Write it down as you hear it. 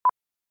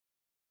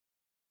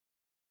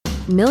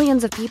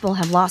Millions of people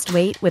have lost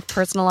weight with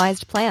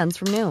personalized plans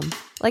from Noom.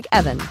 Like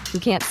Evan, who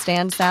can't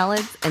stand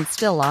salads and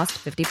still lost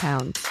 50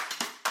 pounds.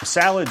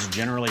 Salads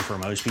generally for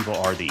most people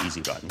are the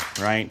easy button,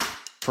 right?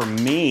 For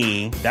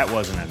me, that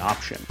wasn't an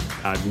option.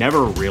 I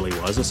never really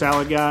was a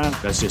salad guy.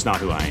 That's just not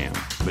who I am.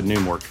 But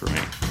Noom worked for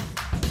me.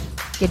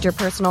 Get your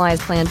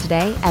personalized plan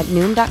today at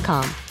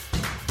Noom.com.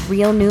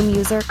 Real Noom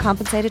user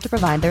compensated to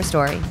provide their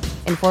story.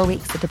 In 4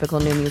 weeks, the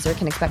typical Noom user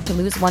can expect to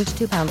lose 1 to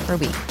 2 pounds per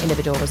week.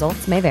 Individual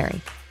results may vary.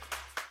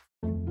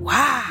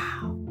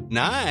 Wow.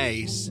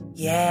 Nice.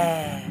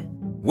 Yeah.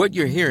 What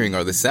you're hearing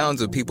are the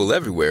sounds of people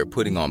everywhere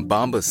putting on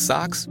Bombas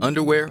socks,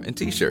 underwear, and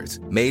T-shirts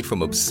made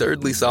from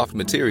absurdly soft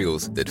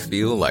materials that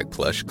feel like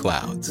plush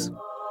clouds.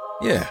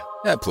 Yeah,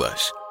 that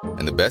plush.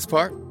 And the best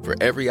part? For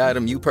every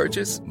item you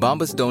purchase,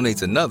 Bombas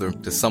donates another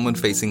to someone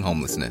facing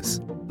homelessness.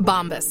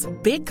 Bombas.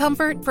 Big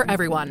comfort for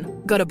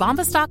everyone. Go to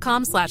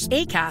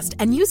bombas.com/ACAST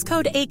and use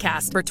code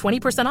ACAST for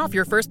 20% off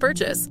your first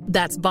purchase.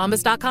 That's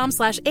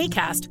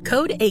bombas.com/ACAST.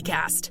 Code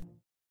ACAST.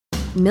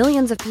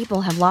 Millions of people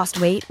have lost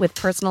weight with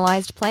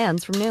personalized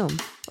plans from Noom.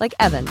 Like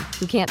Evan,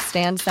 who can't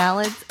stand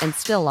salads and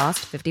still lost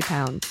 50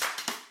 pounds.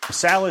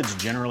 Salads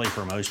generally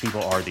for most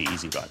people are the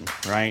easy button,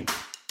 right?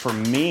 For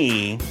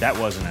me, that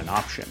wasn't an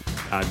option.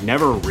 I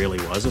never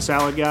really was a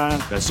salad guy.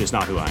 That's just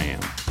not who I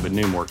am. But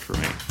Noom worked for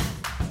me.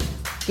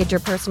 Get your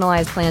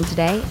personalized plan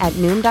today at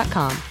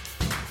Noom.com.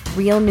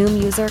 Real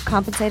Noom user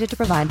compensated to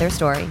provide their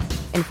story.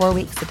 In 4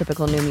 weeks, the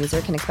typical Noom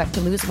user can expect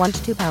to lose 1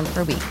 to 2 pounds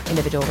per week.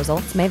 Individual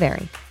results may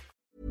vary.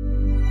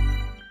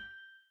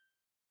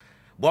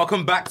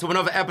 Welcome back to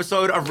another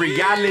episode of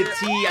Reality.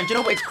 And do you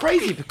know what? It's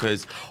crazy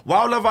because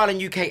while Love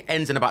Island UK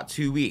ends in about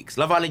 2 weeks,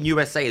 Love Island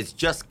USA has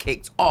just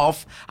kicked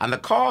off and the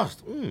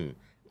cast, I'm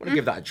going to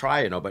give that a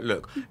try, But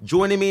look,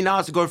 joining me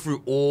now to go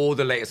through all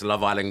the latest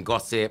Love Island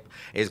gossip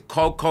is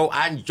Coco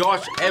and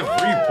Josh,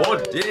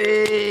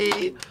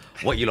 everybody.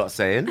 What you lot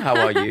saying? How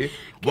are you?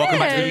 Welcome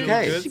back to the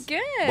UK.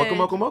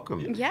 Good.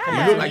 Welcome.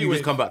 Yeah. You look like you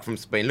just come back from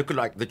Spain. Looking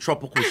like the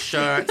tropical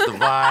shirts, the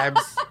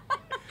vibes.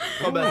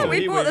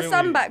 We brought the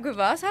sun back with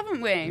us,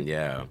 haven't we?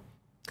 Yeah.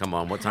 Come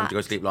on, what time did you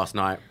go sleep last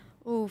night?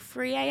 Oh,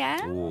 3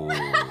 a.m. Ooh.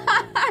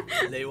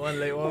 Late one.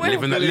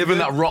 Living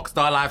that rock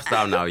star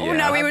lifestyle now, yeah. Oh,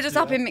 no, we were just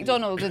up in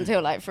McDonald's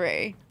until like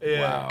 3.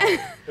 Yeah. Wow.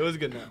 It was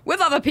good now.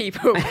 With other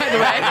people, by the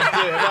way.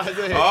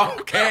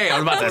 Okay, I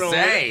was about to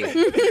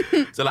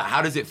say. So, like,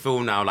 how does it feel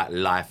now, like,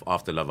 life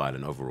after Love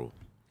Island overall?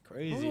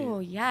 Crazy. Oh,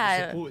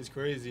 yeah. The support is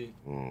crazy.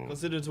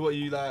 Consider to what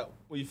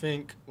you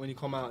think when you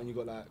come out and you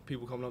got like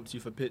people coming up to you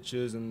for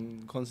pictures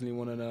and constantly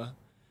wanting to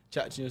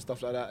chat to you and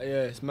stuff like that.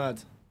 Yeah, it's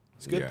mad.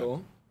 It's good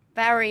though.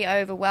 Very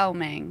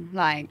overwhelming.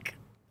 Like,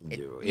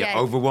 Yeah,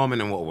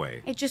 overwhelming in what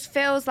way? it just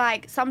feels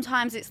like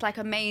sometimes it's like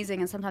amazing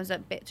and sometimes a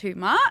bit too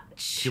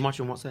much. Too much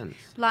in what sense?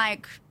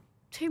 Like,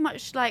 too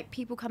much, like,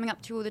 people coming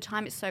up to you all the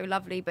time. It's so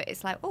lovely, but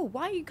it's like, oh,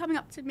 why are you coming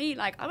up to me?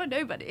 Like, I'm a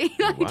nobody.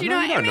 Like, Well, do you know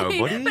what I mean?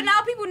 nobody. But now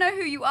people know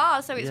who you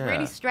are, so it's a Yeah.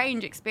 really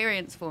strange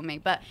experience for me.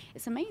 But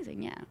it's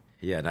amazing, yeah.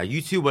 Yeah, now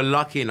you two were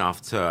lucky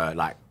enough to,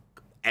 like,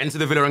 enter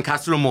the villa in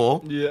Castle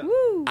Moor. Yeah.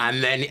 Woo.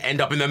 And then end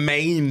up in the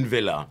main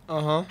villa.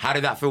 Uh-huh. How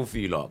did that feel for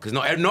you lot? Because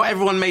not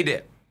everyone made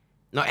it.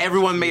 Not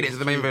everyone made it to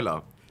the main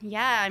villa.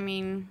 Yeah, I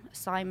mean,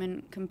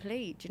 assignment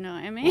complete. Do you know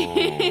what I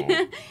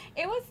mean?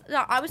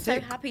 I was so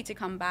happy to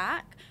come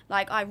back.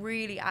 Like, I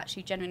really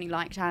actually genuinely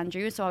liked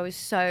Andrew, so I was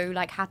so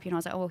like happy, and I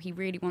was like, oh, he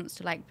really wants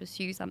to like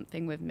pursue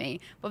something with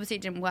me. But obviously,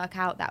 it didn't work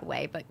out that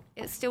way. But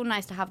it's still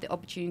nice to have the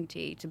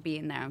opportunity to be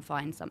in there and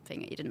find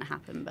something. It didn't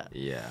happen, but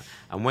Yeah.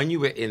 And when you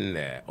were in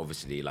there,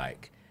 obviously,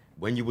 like,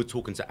 when you were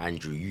talking to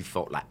Andrew, you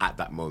felt like at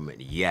that moment,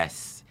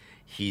 yes,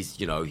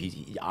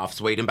 I've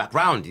swayed him back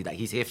round.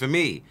 He's here for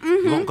me.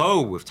 He won't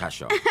go with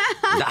Tasha.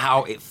 Is that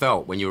how it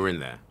felt when you were in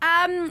there?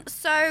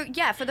 So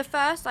yeah, for the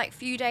first like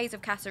few days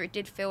of Casa, it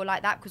did feel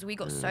like that because we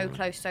got so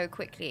close so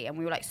quickly, and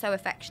we were like so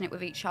affectionate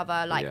with each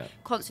other, like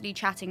constantly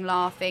chatting,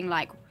 laughing,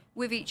 like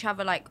with each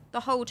other like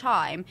the whole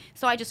time.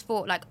 So I just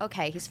thought like,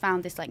 okay, he's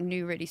found this like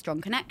new really strong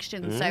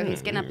connection, so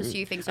he's gonna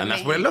pursue things with And me.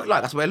 that's what it looked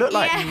like.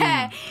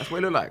 Yeah. That's what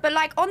it looked like. But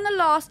like on the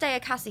last day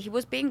of Casa, he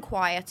was being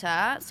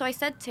quieter. So I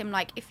said to him,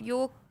 like, if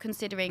you're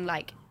considering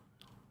like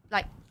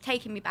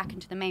taking me back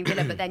into the main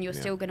villa, but then you're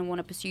still going to want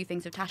to pursue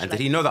things with Tasha. And did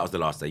he know that was the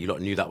last day? You lot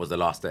knew that was the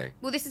last day?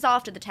 Well, this is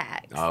after the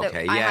text.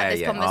 Okay, I had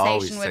this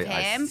conversation with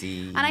I him.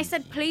 see. And I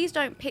said, please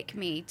don't pick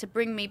me to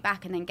bring me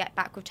back and then get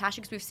back with Tasha,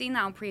 because we've seen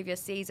that on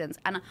previous seasons.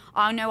 And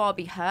I know I'll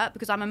be hurt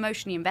because I'm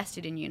emotionally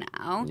invested in you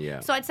now. Yeah.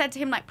 So I'd said to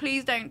him, like,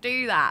 please don't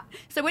do that.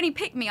 So when he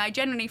picked me, I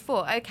genuinely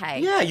thought, okay.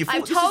 Yeah, you thought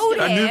I've this told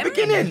is a new him.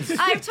 beginnings.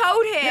 I've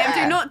told him,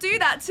 Yeah. do not do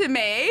that to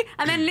me.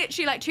 And then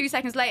literally like 2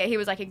 seconds later, he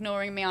was like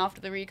ignoring me after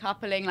the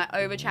recoupling, like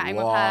over chatting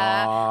with her.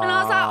 And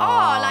I was like,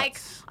 oh, like,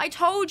 I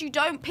told you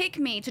don't pick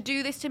me to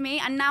do this to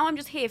me, and now I'm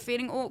just here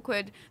feeling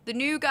awkward. The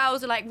new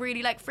girls are like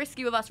really like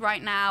frisky with us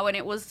right now, and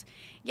it wasn't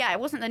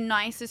the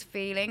nicest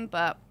feeling,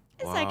 but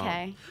it's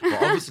okay.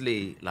 But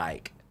obviously,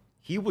 like,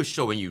 he was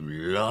showing you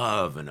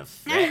love and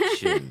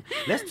affection.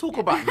 Let's talk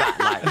about that,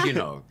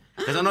 like,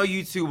 because I know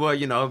you two were,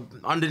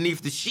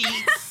 underneath the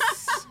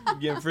sheets.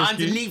 Getting frisky.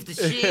 Underneath the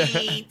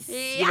sheets.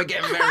 You were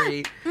getting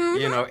very,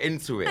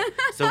 into it.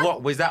 So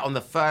what, was that on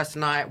the first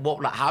night?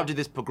 How did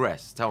this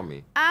progress? Tell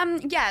me.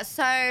 Yeah,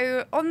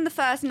 so on the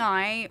first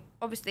night,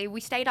 obviously, we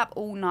stayed up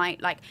all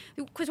night,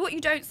 because what you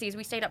don't see is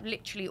we stayed up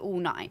literally all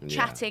night,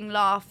 chatting,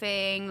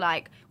 laughing,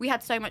 we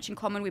had so much in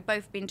common. We'd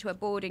both been to a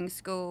boarding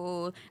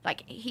school,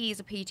 he's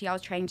a PT, I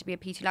was trained to be a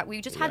PT,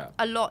 we just had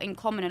a lot in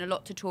common and a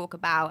lot to talk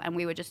about, and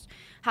we were just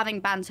having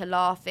banter,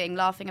 laughing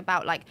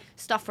about,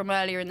 stuff from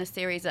earlier in the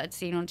series that I'd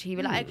seen on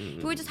TV,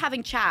 we were just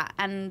having chat,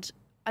 and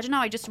I don't know,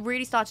 I just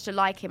really started to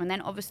like him, and then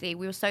obviously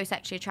we were so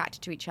sexually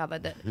attracted to each other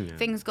that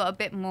things got a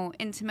bit more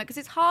intimate, because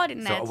it's hard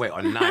in there. So wait,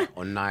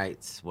 on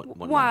nights, what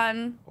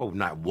one. Night? Oh,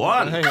 night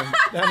one.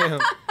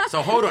 Damn.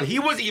 So hold on, he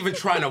wasn't even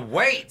trying to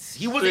wait.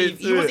 He wasn't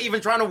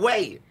even trying to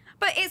wait.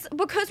 But it's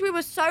because we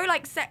were so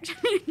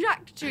sexually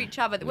attracted to each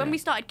other that when we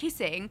started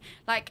kissing,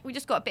 we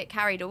just got a bit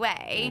carried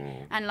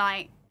away,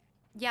 and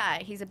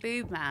he's a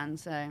boob man,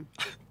 so.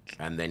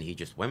 And then he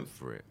just went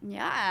for it.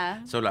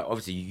 Yeah. So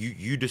obviously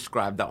you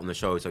described that on the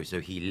show. So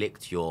he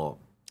licked your.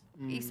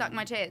 He sucked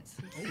my tits.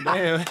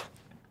 Damn.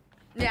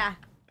 Yeah.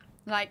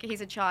 He's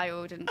a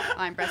child and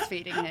I'm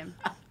breastfeeding him,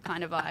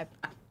 kind of vibe.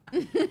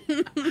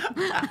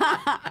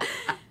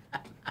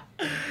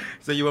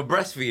 So you were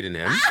breastfeeding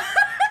him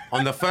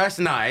on the first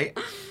night,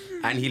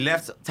 and he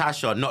left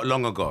Tasha not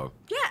long ago.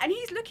 Yeah, and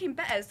he's looking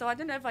better. So I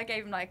don't know if I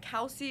gave him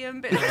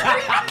calcium, but.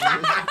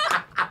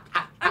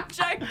 I'm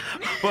joking.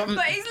 But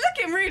he's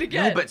looking really good.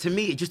 No, but to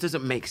me, it just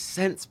doesn't make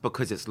sense,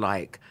 because it's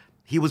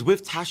he was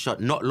with Tasha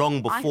not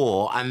long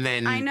before, and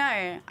then... I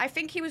know. I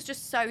think he was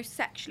just so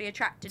sexually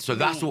attracted to me. So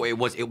that's what it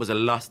was. It was a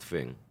lust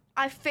thing.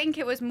 I think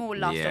it was more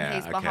lust on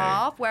his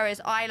behalf, whereas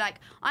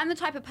I'm the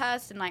type of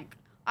person,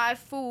 I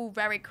fall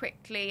very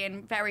quickly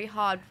and very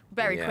hard,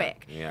 very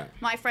quick. Yeah.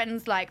 My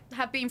friends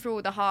have been through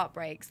all the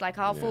heartbreaks.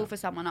 I'll fall for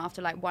someone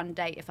after one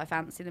date if I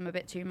fancy them a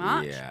bit too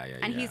much.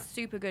 And he's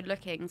super good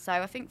looking. So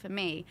I think for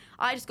me,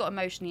 I just got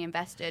emotionally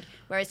invested.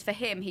 Whereas for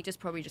him, he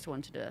probably just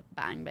wanted to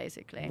bang,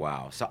 basically.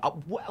 Wow. So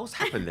what else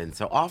happened then?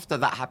 So after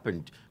that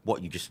happened,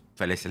 you just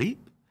fell asleep?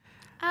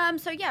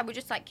 So yeah, we're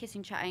just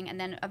kissing, chatting, and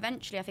then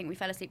eventually I think we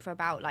fell asleep for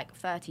about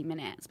 30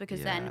 minutes,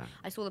 because then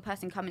I saw the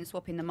person come in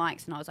swapping the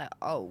mics, and I was like,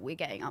 oh, we're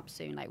getting up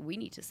soon, we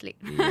need to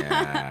sleep.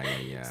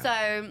 Yeah.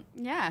 So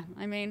yeah,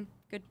 I mean,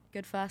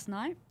 good first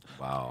night.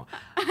 Wow.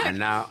 And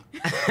now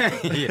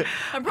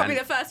I'm probably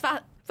the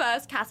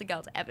first Casa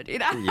girl to ever do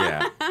that.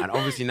 Yeah. And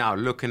obviously now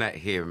looking at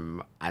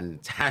him and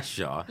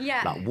Tasha,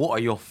 what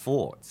are your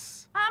thoughts?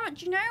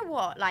 Do you know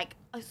what?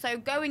 So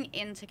going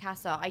into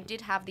Casa, I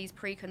did have these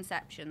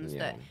preconceptions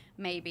that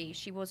maybe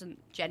she wasn't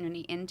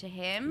genuinely into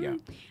him. Yeah.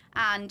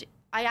 And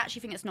I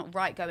actually think it's not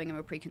right going in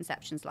with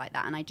preconceptions like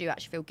that. And I do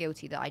actually feel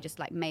guilty that I just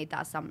made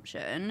that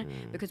assumption,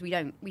 because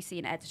we see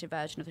an edited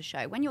version of the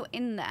show. When you're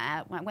in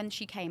there, when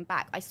she came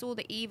back, I saw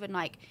that even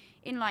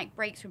in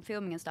breaks from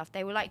filming and stuff,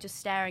 they were just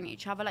staring at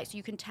each other. So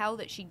you can tell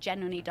that she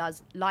genuinely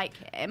does like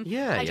him.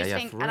 Yeah,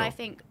 I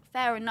think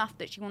fair enough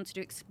that she wanted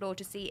to explore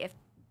to see if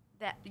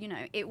that,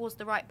 it was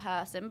the right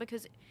person,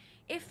 because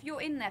if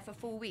you're in there for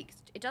 4 weeks,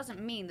 it doesn't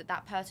mean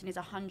that person is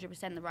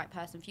 100% the right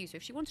person for you. So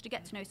if she wanted to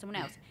get to know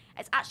someone else,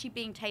 it's actually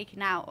being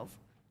taken out of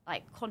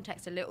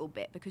context a little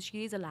bit, because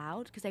she is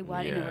allowed, because they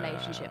weren't in a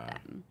relationship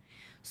then.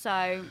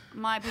 So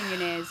my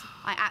opinion is,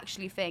 I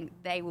actually think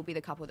they will be the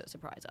couple that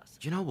surprise us.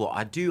 Do you know what?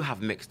 I do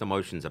have mixed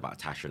emotions about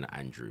Tasha and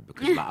Andrew,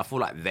 because I feel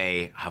like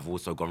they have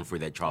also gone through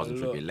their trials and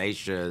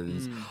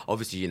tribulations.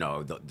 Obviously,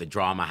 the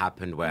drama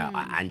happened where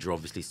Andrew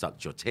obviously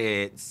sucked your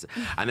tits,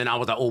 and then I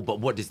was like, oh,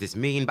 but what does this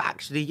mean? But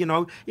actually,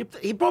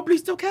 he probably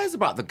still cares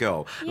about the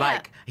girl.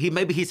 Yeah.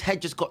 Maybe his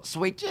head just got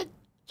swayed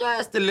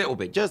just a little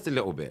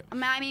bit.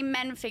 I mean,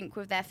 men think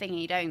with their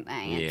thingy, don't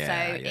they?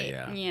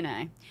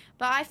 Yeah.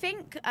 But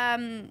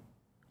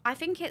I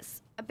think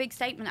it's a big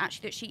statement,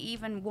 actually, that she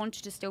even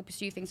wanted to still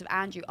pursue things with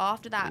Andrew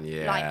after that,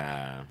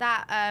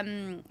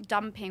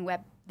 dumping where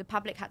the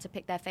public had to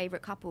pick their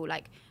favourite couple.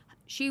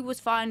 She was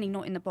finally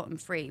not in the bottom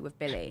three with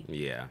Billy.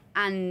 Yeah.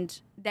 And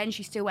then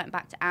she still went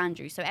back to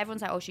Andrew. So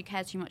everyone's like, oh, she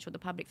cares too much what the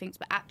public thinks.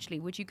 But actually,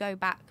 would you go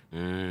back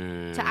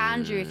to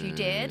Andrew if you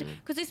did?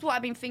 Because this is what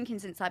I've been thinking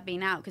since I've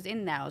been out. Because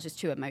in there, I was just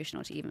too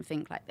emotional to even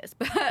think like this.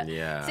 But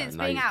since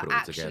being out,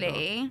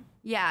 actually,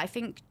 I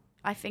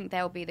think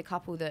they'll be the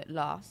couple that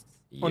lasts.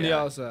 Yeah. On the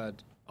outside.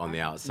 On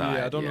the outside.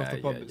 Yeah, I don't know if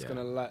the public's going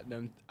to like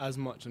them as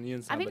much on the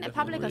inside. I think the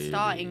public are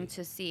starting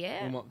to see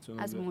it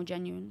as more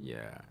genuine.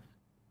 Yeah.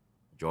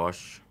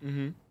 Josh,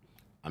 I'm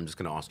just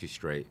going to ask you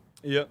straight.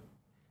 Yeah.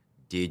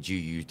 Did you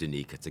use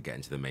Danica to get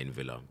into the main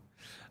villa?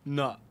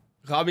 No.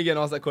 I've been getting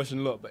asked that question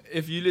a lot, but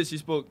if you literally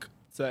spoke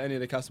to any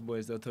of the Casa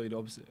boys, they'll tell you the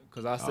opposite.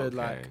 Because I said,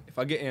 if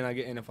I get in, I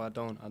get in. If I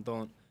don't, I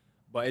don't.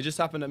 But it just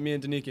happened that me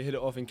and Danica hit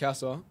it off in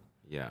Casa.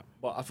 Yeah.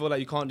 But I feel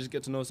like you can't just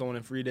get to know someone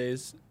in 3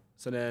 days.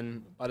 So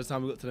then by the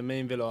time we got to the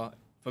main villa,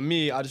 for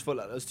me, I just felt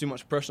like there was too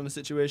much pressure on the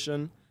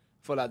situation.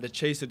 I felt like the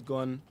chase had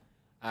gone.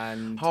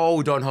 And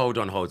Hold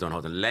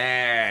on.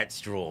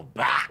 Let's draw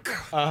back.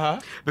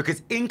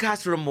 Because in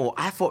Casa Amor,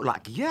 I felt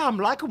like, yeah, I'm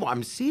liking what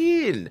I'm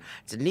seeing.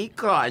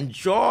 Danica and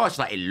Josh,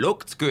 like, it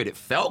looked good. It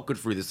felt good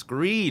through the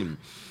screen.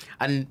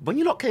 And when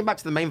you lot came back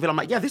to the main villa, I'm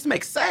like, yeah, this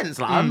makes sense.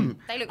 Like,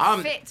 They look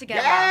fit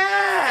together.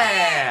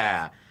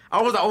 Yeah.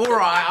 I was like, all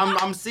right,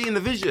 I'm seeing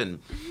the vision.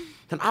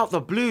 Then out the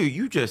blue,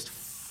 you just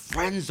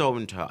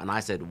friend-zoned her. And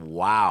I said,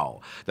 wow.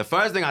 The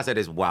first thing I said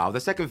is, wow. The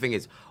second thing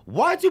is,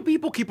 why do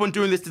people keep on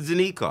doing this to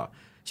Danica?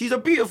 She's a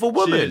beautiful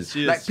woman.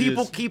 She is, like,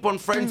 people keep on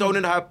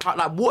friend-zoning her.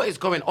 Like, what is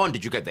going on?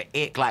 Did you get the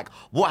ick? Like,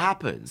 what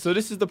happened? So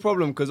this is the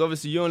problem, because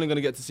obviously you're only going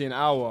to get to see an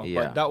hour.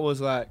 Yeah. But that was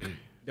like,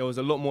 there was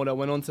a lot more that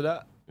went on to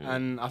that.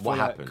 And I feel What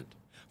like, happened?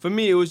 for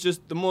me, it was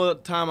just the more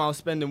time I was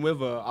spending with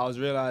her, I was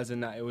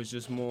realizing that it was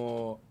just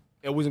more,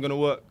 it wasn't going to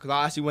work. Because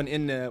I actually went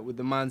in there with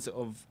the mindset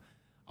of,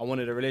 I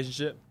wanted a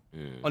relationship.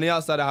 On the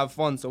outside, I have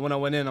fun. So when I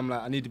went in, I'm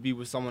like, I need to be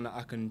with someone that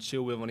I can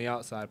chill with on the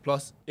outside.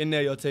 Plus, in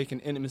there, you're taking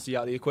intimacy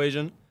out of the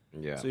equation.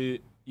 Yeah. So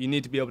you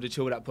need to be able to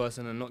chill with that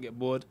person and not get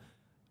bored.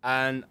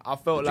 And I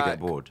felt Did you like... get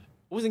bored?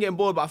 I wasn't getting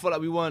bored, but I felt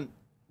like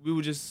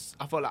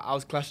I felt like I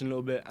was clashing a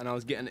little bit and I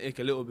was getting the ick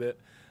a little bit.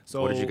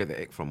 So Where did you get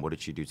the ick from? What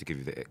did she do to give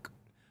you the ick?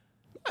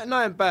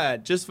 Nothing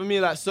bad. Just for me,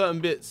 like certain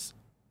bits.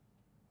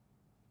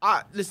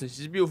 Listen,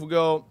 she's a beautiful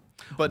girl,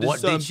 but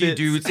What did she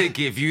do to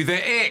give you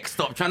the ick?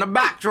 Stop trying to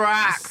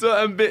backtrack.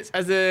 Certain bits,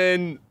 as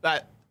in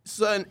like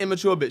certain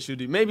immature bits, she'll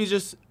do. Maybe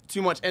just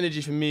too much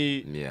energy for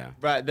me. Yeah.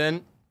 Right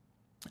then,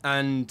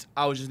 and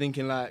I was just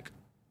thinking like,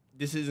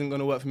 this isn't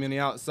gonna work for me on the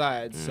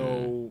outside.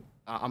 So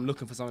I'm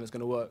looking for someone that's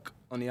gonna work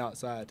on the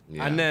outside.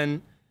 Yeah. And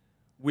then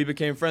we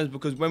became friends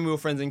because when we were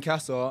friends in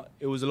Casa,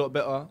 it was a lot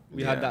better.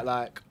 We had that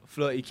like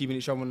flirty, keeping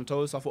each other on the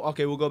toes. So I thought,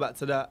 okay, we'll go back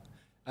to that.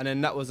 And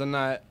then that was a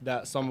night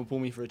that someone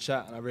pulled me for a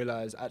chat, and I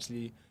realized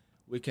actually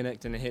we're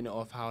connecting and hitting it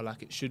off how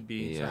like it should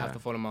be. So I have to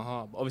follow my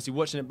heart. But obviously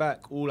watching it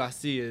back, all I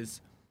see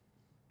is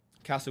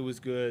Casa was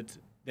good,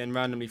 then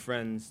randomly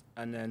friends,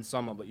 and then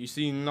summer. But you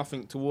see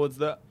nothing towards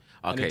that.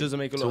 Okay. And it doesn't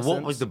make a lot of So sense.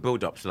 what was the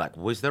build-up? So like,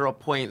 was there a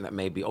point that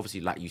maybe,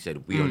 obviously, like you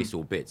said, we only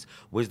saw bits.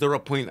 Was there a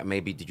point that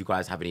maybe, did you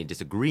guys have any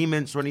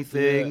disagreements or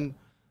anything? Yeah.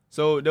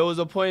 So there was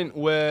a point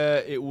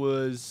where it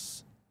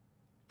was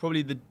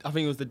probably I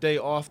think it was the day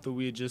after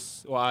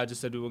I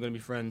just said we were going to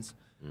be friends.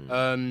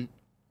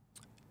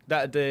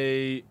 That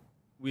day,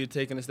 we had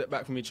taken a step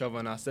back from each other,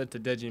 and I said to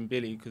Deji and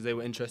Billy, because they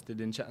were interested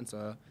in chatting to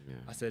her,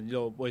 I said,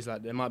 yo, boys,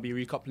 like, there might be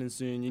recoupling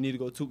soon. You need to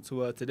go talk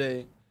to her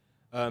today.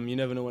 You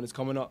never know when it's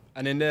coming up.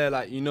 And in there,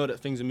 like, you know that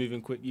things are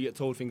moving quick. You get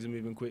told things are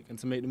moving quick and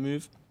to make the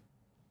move.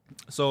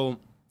 So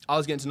I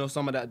was getting to know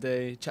Summer that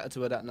day, chatted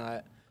to her that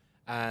night,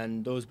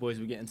 and those boys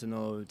were getting to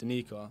know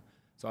Danica.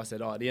 So I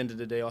said, at the end of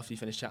the day, after you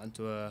finish chatting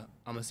to her,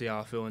 I'm going to see how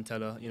I feel and tell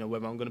her,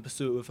 whether I'm going to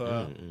pursue it with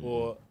her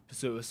or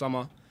pursue it with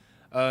Summer.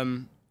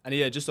 And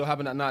yeah, just so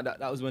happened that night,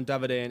 that was when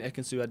Davide and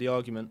Ekinsu had the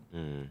argument.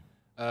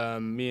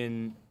 Me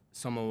and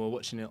Summer were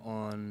watching it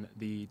on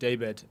the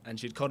daybed, and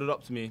she'd cuddled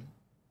up to me.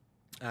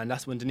 And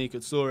that's when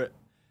Danica saw it.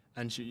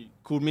 And she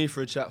called me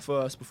for a chat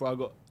first before I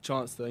got a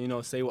chance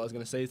to, say what I was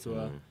going to say to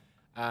her.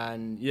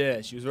 And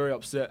yeah, she was very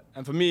upset.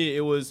 And for me,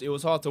 it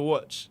was hard to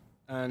watch.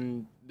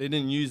 And they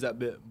didn't use that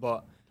bit,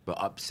 but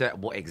upset,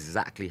 what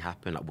exactly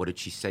happened? Like, what did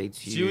she say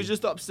to you? She was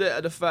just upset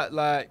at the fact,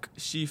 like,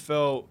 she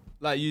felt,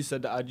 like you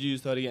said, that I'd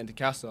used her to get into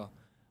Casa.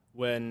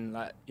 When,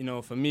 like,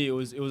 for me, it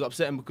was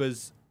upsetting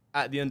because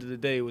at the end of the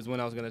day, it was when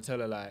I was going to tell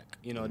her, like,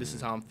 this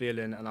is how I'm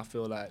feeling, and I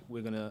feel like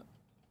we're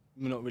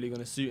not really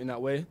going to suit in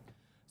that way.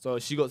 So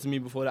she got to me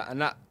before that,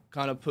 and that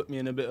kind of put me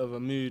in a bit of a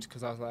mood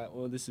because I was like,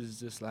 well, this is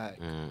just like,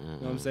 you know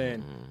what I'm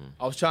saying?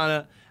 I was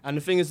trying to, and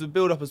the thing is the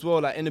build up as well,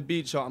 like in the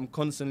beat shot, I'm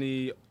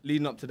constantly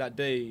leading up to that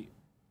day,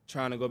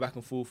 trying to go back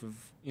and forth with,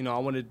 I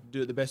wanted to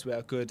do it the best way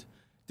I could.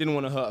 Didn't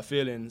want to hurt her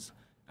feelings.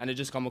 And it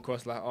just come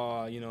across like,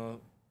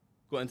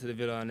 got into the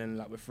villa and then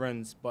like we're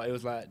friends. But it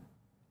was like,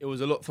 it was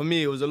a lot, for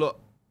me, it was a lot.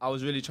 I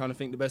was really trying to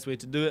think the best way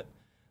to do it.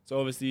 So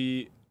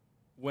obviously,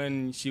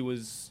 when she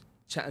was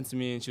chatting to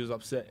me and she was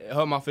upset, it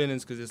hurt my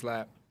feelings because it's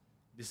like,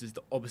 this is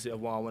the opposite of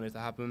what I wanted to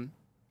happen.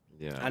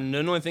 Yeah. And the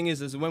annoying thing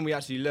is when we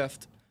actually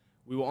left,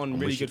 we were on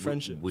really good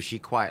friendship. Was she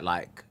quite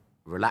like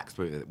relaxed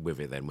with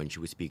it then when she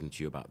was speaking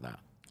to you about that?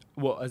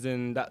 What, as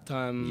in that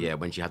time? Yeah,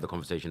 when she had the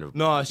conversation of...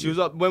 No, she was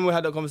up, when we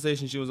had that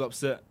conversation, she was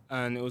upset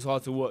and it was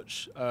hard to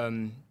watch.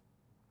 And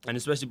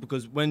especially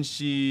because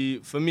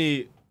for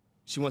me,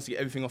 she wants to get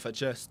everything off her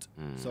chest.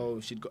 So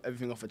she'd got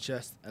everything off her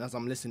chest. And as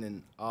I'm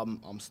listening,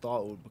 I'm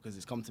startled because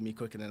it's come to me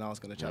quicker than I was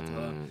going to chat to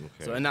her.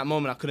 Okay. So in that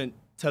moment, I couldn't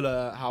tell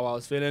her how I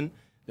was feeling.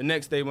 The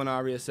next day when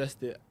I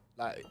reassessed it,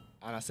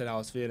 and I said how I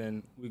was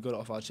feeling, we got it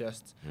off our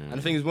chests. And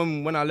the thing is,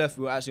 when I left,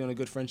 we were actually on a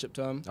good friendship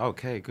term.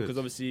 Okay, good. Because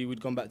obviously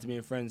we'd gone back to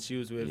being friends. She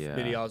was with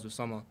Billy, I was with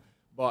Summer.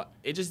 But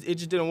it just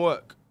didn't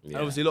work. Yeah. And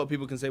obviously a lot of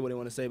people can say what they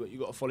want to say, but you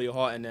got to follow your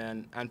heart in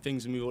there, and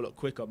things move a lot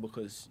quicker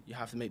because you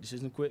have to make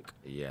decisions quick.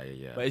 Yeah.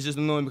 But it's just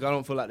annoying because I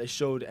don't feel like they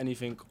showed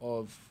anything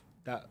of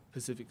that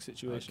specific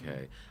situation.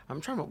 Okay.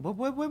 I'm trying to...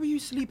 Where were you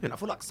sleeping? I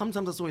feel like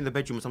sometimes I saw you in the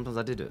bedroom and sometimes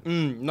I didn't.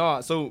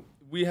 No, so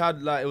we had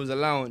it was a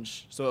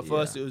lounge. So at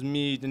first it was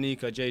me,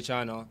 Danica, Jay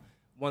China.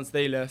 once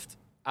they left,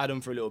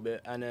 Adam for a little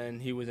bit, and then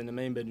he was in the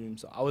main bedroom.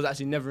 So I was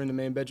actually never in the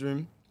main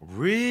bedroom.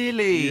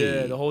 Really?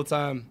 Yeah, the whole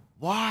time.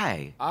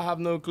 Why? I have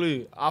no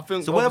clue. I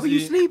think. So where were you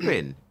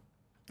sleeping?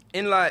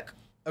 In like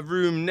a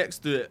room next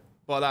to it,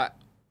 but like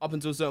up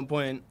until a certain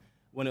point,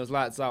 when it was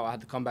lights out, I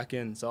had to come back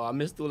in. So I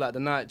missed all like the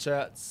night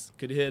chats,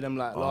 could hear them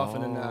like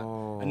laughing and that.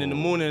 And in the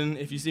morning,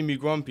 if you see me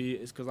grumpy,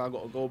 it's because I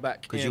got to go back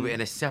in. Because you were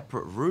in a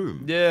separate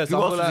room. Yeah. Who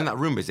else was in that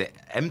room? Is it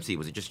empty?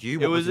 Was it just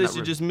you? It was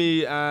literally just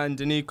me and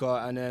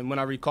Danica. And then when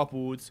I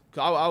recoupled,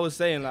 cause I was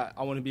saying like,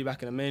 I want to be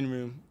back in the main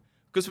room.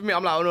 Because for me,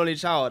 I'm like an only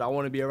child. I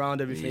want to be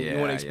around everything. You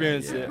want to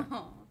experience it.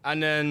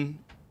 And then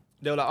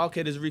they were like,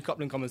 okay, there's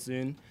recoupling coming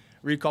soon.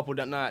 Recoupled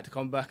that night to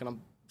come back and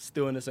I'm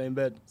still in the same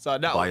bed. So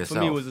that for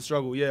me was a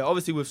struggle. Yeah,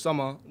 obviously with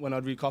Summer when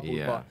I'd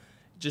recoupled, but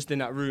just in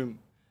that room.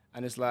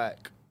 And it's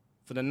like,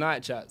 for the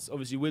night chats,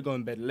 obviously we're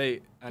going to bed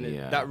late and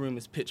that room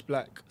is pitch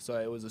black. So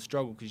it was a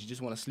struggle because you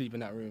just want to sleep in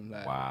that room.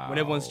 Like, when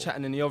everyone's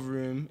chatting in the other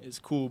room, it's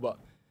cool. But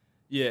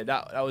yeah,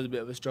 that was a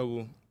bit of a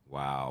struggle.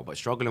 Wow, but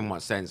struggle in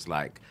what sense?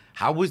 Like,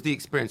 how was the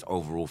experience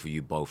overall for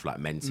you both, like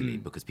mentally?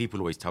 Because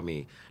people always tell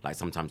me, like,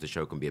 sometimes the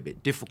show can be a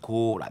bit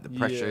difficult, like the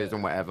pressures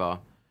and whatever.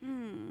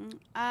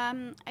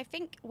 I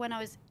think when I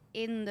was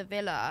in the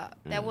villa,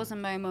 there was a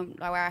moment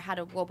where I had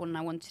a wobble and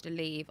I wanted to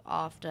leave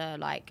after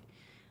like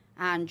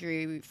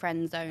Andrew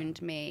friend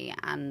zoned me,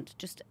 and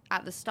just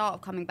at the start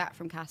of coming back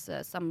from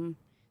Casa, some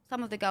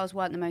of the girls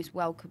weren't the most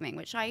welcoming,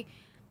 which I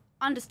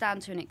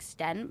understand to an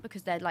extent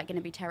because they're like going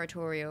to be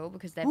territorial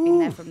because they've been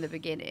there from the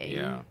beginning.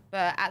 Yeah.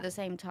 But at the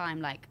same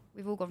time, like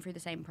we've all gone through the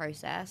same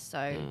process,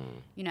 so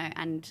you know,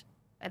 and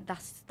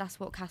that's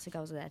what Casa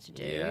girls are there to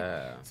do.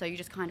 Yeah. So you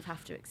just kind of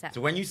have to accept.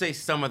 So when you say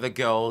some of the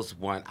girls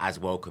weren't as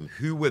welcome,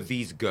 who were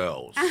these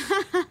girls?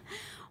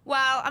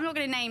 Well, I'm not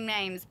going to name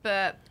names,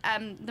 but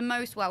the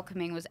most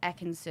welcoming was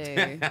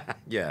Ekansu.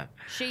 Yeah.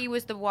 She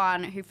was the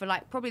one who, for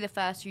like probably the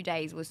first few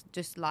days, was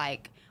just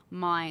like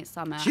my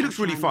summer. She looks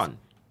really fun.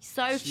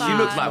 So fun. She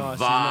looks like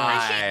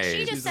vibes.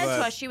 She just said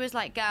to us, she was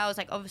like, girls,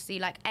 like obviously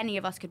like any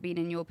of us could be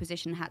in your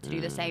position, had to do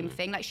the same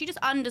thing. Like she just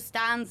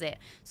understands it.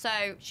 So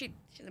she's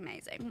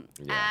amazing.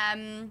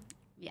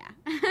 Yeah.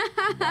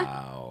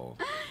 Wow.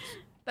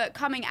 But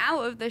coming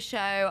out of the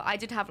show, I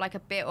did have like a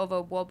bit of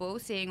a wobble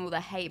seeing all the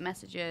hate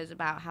messages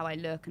about how I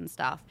look and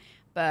stuff.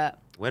 But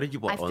where did you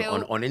watch?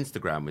 On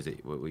Instagram, was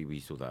it? We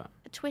saw that.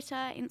 Twitter,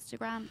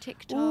 Instagram,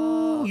 TikTok.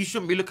 Ooh, you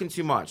shouldn't be looking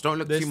too much. Don't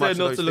look too much at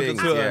those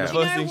things.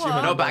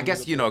 No, but I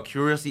guess,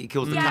 curiosity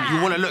kills the cat.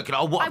 You want to look.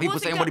 What are people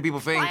saying? What do people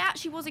think? I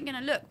actually wasn't going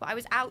to look, but I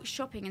was out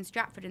shopping in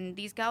Stratford and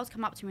these girls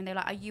come up to me and they're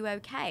like, are you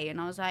okay? And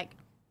I was like,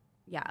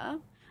 yeah.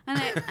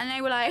 And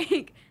they were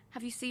like,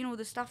 have you seen all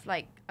the stuff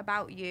like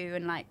about you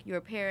and like your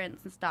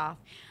appearance and stuff?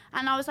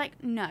 And I was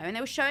like, no. And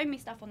they were showing me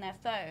stuff on their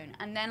phone.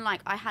 And then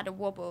like I had a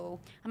wobble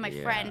and my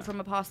friend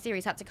from a past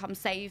series had to come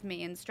save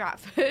me in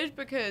Stratford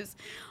because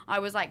I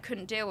was like,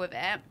 couldn't deal with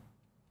it.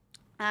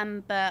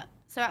 But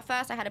so at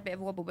first I had a bit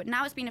of a wobble, but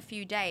now it's been a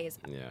few days.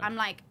 I'm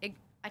like,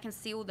 I can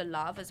see all the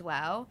love as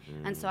well.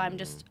 And so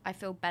I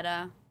feel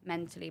better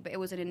mentally, but it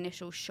was an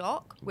initial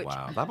shock, which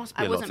that must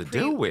be a lot to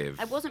deal with.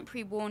 I wasn't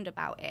pre-warned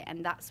about it,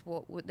 and that's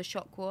what the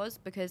shock was,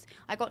 because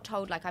I got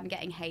told like I'm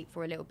getting hate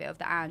for a little bit of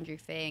the Andrew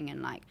thing,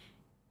 and like,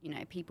 you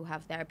know, people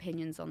have their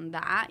opinions on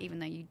that, even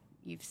though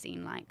you've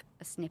seen like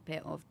a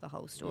snippet of the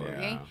whole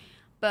story.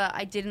 But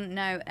I didn't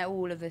know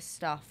all of this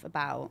stuff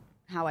about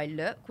how I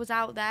look was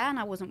out there, and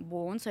I wasn't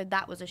warned, so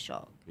that was a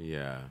shock.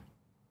 Yeah.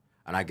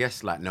 And I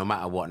guess, like, no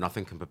matter what,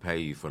 nothing can prepare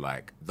you for,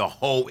 like, the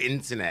whole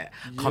internet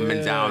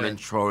coming down and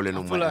trolling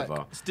and whatever.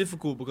 Like it's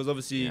difficult because,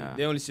 obviously,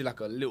 they only see, like,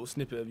 a little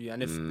snippet of you.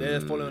 And if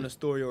they're following a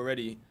story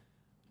already,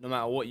 no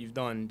matter what you've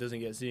done, it doesn't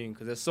get seen.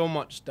 Because there's so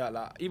much that,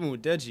 like, even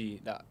with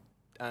Deji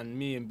and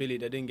me and Billy,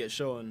 they didn't get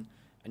shown.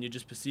 And you're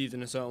just perceived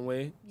in a certain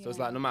way. So it's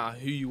like, no matter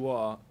who you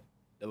are,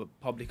 the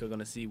public are going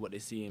to see what they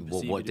see and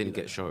perceive. What didn't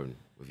get shown?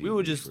 We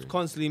were just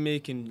constantly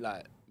making,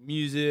 like,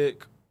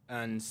 music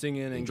and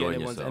singing and getting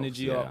everyone's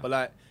energy up. But,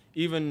 like,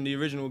 even the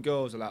original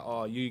girls are like,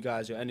 oh, you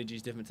guys, your energy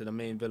is different to the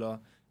main villa.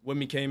 When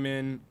we came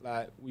in,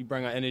 like, we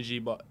bring our energy,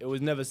 but it was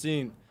never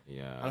seen.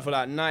 Yeah. And I feel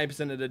like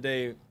 90% of the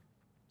day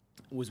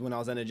was when I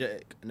was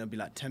energetic, and there'd be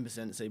like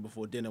 10%, say,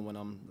 before dinner when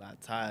I'm like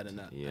tired and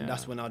that. Yeah. And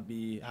that's when I'd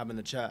be having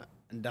the chat,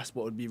 and that's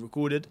what would be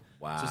recorded.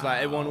 Wow. So it's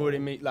like everyone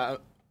already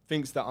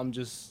thinks that I'm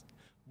just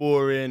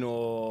boring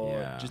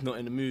or just not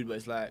in the mood, but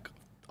it's like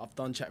I've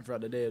done chatting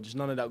throughout the day, just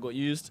none of that got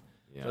used.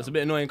 Yeah. So it's a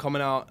bit annoying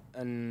coming out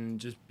and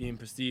just being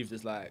perceived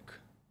as like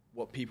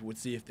what people would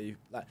see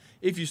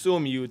if you saw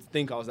me, you would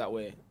think I was that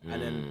way.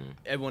 And then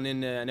everyone in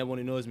there and everyone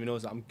who knows me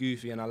knows that I'm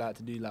goofy and I like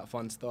to do like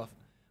fun stuff.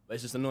 But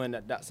it's just annoying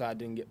that side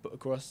didn't get put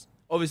across.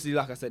 Obviously,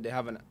 like I said, they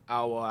have an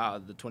hour out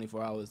of the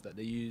 24 hours that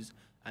they use,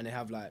 and they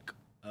have like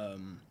a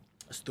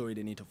story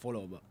they need to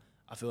follow. But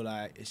I feel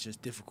like it's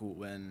just difficult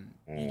when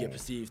you get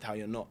perceived how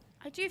you're not.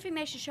 I do think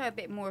they should show a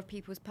bit more of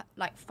people's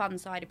like fun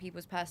side of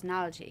people's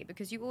personality,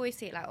 because you always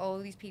see it like,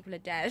 oh, these people are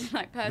dead,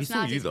 like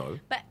personality. We saw you though.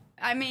 But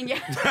I mean,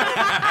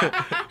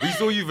 yeah. We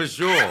saw you for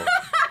sure.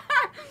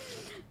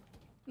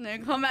 No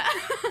comment.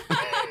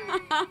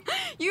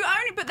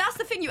 But that's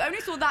the thing. You only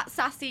saw that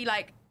sassy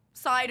like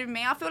side of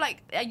me. I feel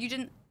like they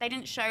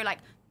didn't show like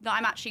that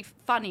I'm actually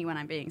funny when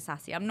I'm being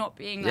sassy. I'm not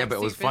being like, yeah, but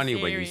it was funny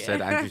serious. when you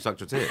said Andrew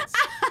sucked your tits.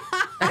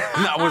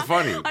 That was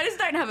funny. I just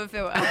don't have a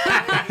filter.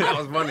 That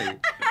was funny.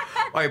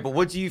 All right, but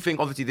what do you think?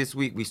 Obviously, this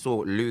week we saw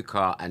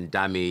Luca and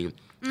Dami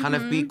kind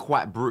of be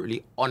quite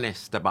brutally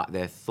honest about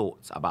their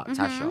thoughts about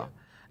Tasha.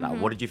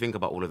 Like, what did you think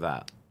about all of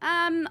that?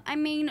 I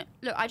mean,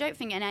 look, I don't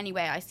think in any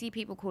way I see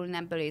people calling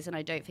them bullies, and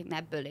I don't think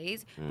they're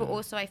bullies. But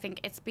also, I think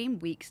it's been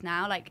weeks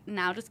now. Like,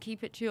 now just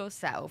keep it to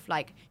yourself.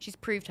 Like, she's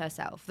proved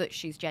herself that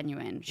she's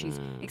genuine. She's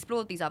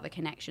explored these other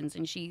connections,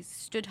 and she's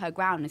stood her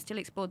ground and still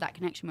explored that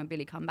connection when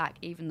Billy come back,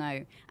 even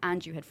though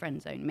Andrew had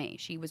friend-zoned me.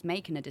 She was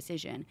making a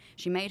decision.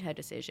 She made her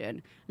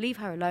decision. Leave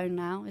her alone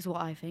now, is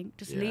what I think.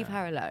 Just leave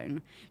her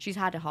alone. She's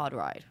had a hard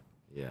ride.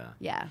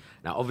 Yeah.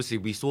 Now, obviously,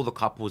 we saw the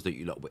couples that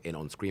you lot were in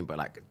on screen, but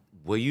like,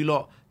 were you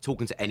lot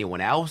talking to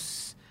anyone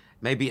else,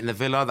 maybe in the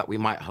villa that we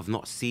might have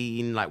not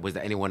seen? Like, was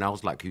there anyone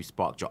else like who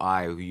sparked your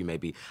eye, who you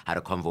maybe had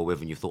a convo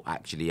with, and you thought,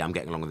 actually, I'm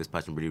getting along with this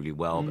person really, really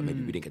well, but maybe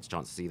we didn't get a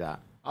chance to see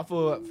that? I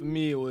thought for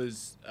me it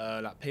was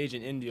like Paige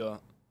in India,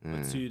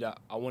 the two that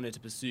I wanted to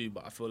pursue,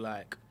 but I feel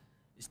like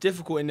it's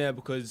difficult in there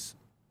because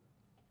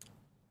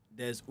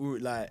there's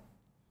like.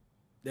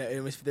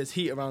 There's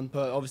heat around.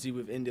 Obviously,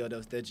 with India, there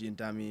was Deji and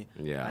Dami.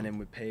 Yeah. And then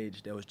with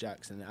Paige, there was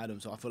Jackson and Adam.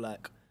 So I feel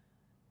like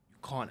you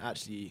can't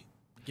actually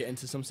get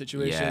into some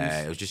situations.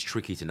 Yeah, it was just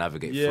tricky to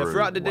navigate through. Yeah,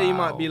 throughout the day, you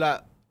might be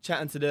like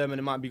chatting to them and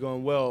it might be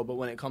going well. But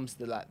when it comes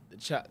to like the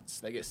chats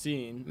that get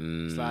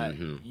seen, it's like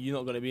you're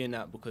not going to be in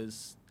that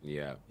because, you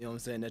know what I'm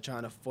saying, they're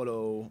trying to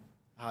follow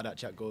how that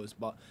chat goes.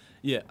 But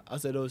yeah, I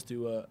say those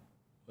two were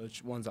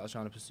ones that I was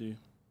trying to pursue.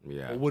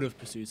 Yeah. Or would have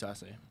pursued, so I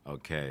say.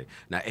 Okay.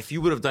 Now, if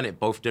you would have done it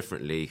both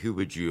differently, who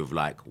would you have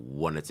like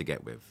wanted to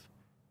get with?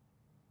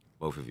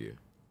 Both of you.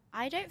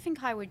 I don't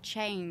think I would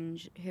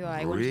change who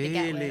I wanted to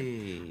get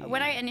with.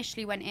 When I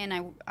initially went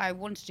in, I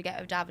wanted to get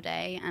with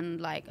Davide, and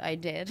like I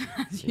did,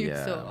 as you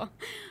saw.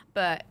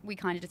 But we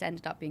kind of just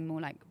ended up being more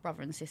like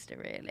brother and sister,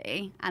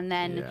 really. And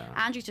then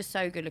Andrew's just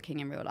so good looking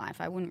in real life.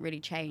 I wouldn't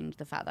really change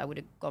the fact that I would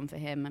have gone for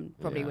him and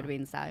probably would have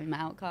been the same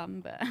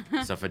outcome.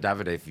 But so for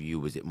Davide, for you,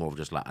 was it more of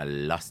just like a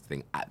lust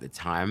thing at the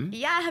time?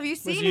 Yeah, have you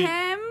seen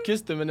him?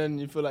 Kissed him and then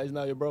you feel like he's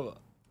now your brother.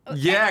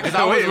 Yeah, because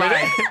I was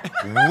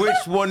like, which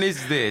one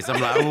is this?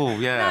 I'm like, oh,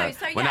 yeah. No,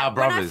 so We're now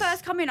brothers. When I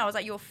first come in, I was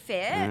like, you're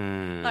fit.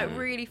 Like,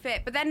 really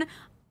fit. But then,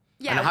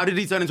 And how did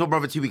he turn into a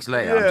brother 2 weeks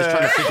later? I'm just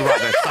trying to figure out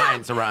the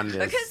science around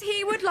this. Because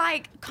he would,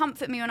 like,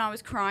 comfort me when I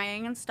was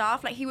crying and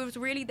stuff. Like, he was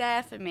really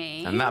there for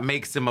me. And that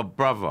makes him a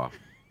brother.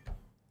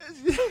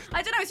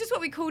 I don't know, it's just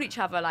what we called each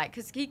other, like,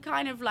 because he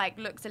kind of, like,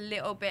 looks a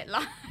little bit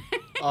like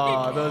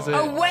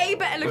a way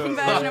better looking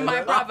version of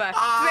my brother.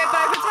 So we're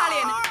both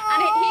Italian.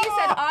 And he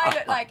said I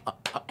look like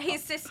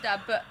his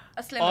sister, but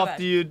a slimmer After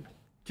version. you'd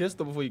kissed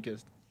or before you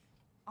kissed?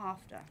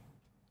 After.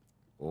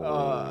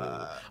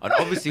 And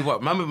obviously,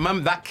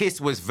 remember that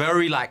kiss was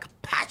very like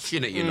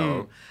passionate, you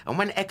know. And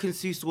when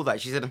Ekansu saw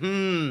that, she said,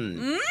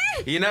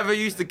 he never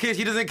used to kiss.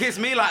 He doesn't kiss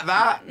me like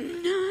that.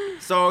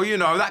 So, you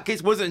know, that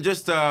kiss wasn't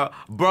just a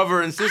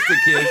brother and sister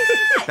kiss.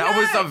 That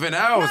was something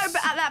else. No,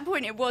 but at that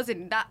point, it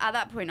wasn't. At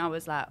that point, I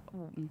was like,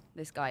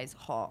 this guy's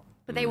hot.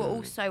 But they were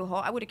all so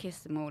hot. I would have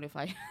kissed them all if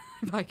I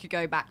could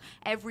go back.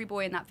 Every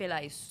boy in that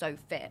villa is so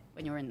fit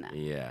when you're in there.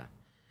 Yeah.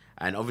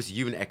 And obviously,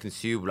 you and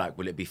Ekansu, like,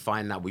 will it be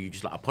fine now? Will you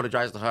just, like,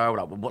 apologise to her?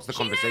 Like, what's the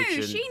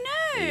conversation? She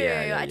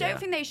knew. I don't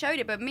think they showed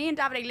it, but me and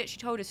Davide literally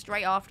told her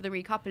straight after the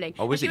recoupling.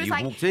 Oh, is it? You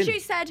walked in? She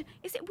said,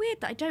 is it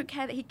weird that I don't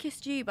care that he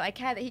kissed you, but I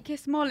care that he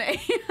kissed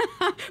Molly?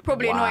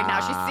 Probably annoyed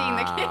now she's seen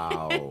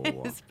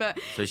the kiss. But,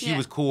 so she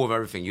was cool with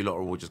everything. You lot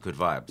are all just good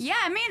vibes. Yeah,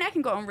 me and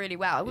Ekan got on really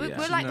well. We're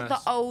like the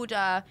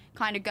older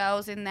kind of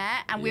girls in there,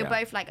 and we were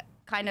both, like,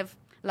 kind of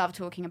love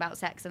talking about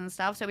sex and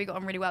stuff, so we got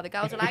on really well. The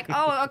girls were like,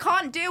 oh, I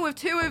can't deal with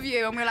two of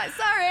you, and we're like,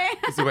 sorry.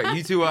 So wait,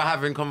 you two are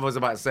having convos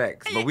about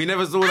sex, but we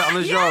never saw that on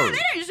the show. Yeah, they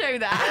don't show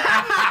that.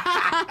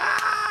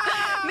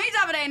 Me,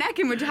 Davide, and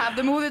Ekin would have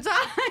them all the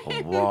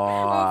time. What?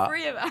 All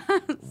three of us.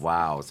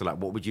 Wow. So like,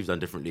 what would you have done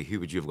differently? Who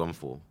would you have gone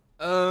for?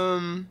 I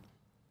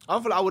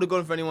don't feel like I would have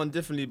gone for anyone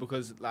differently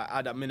because like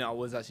at that minute I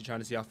was actually trying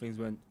to see how things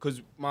went.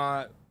 Because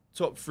my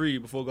top three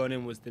before going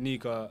in was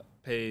Danica,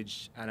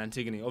 Paige, and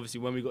Antigone.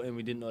 Obviously, when we got in,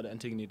 we didn't know that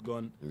Antigone had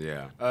gone.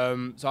 Yeah.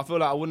 So I feel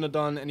like I wouldn't have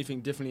done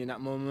anything differently in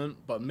that moment,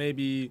 but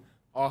maybe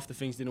after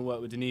things didn't work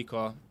with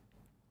Danica,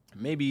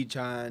 maybe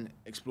try and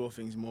explore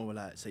things more with,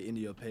 like, say,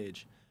 India or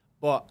Paige.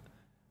 But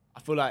I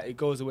feel like it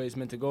goes the way it's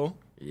meant to go.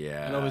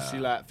 Yeah. And obviously,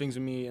 like, things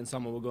with me and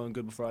Summer were going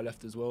good before I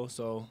left as well.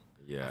 So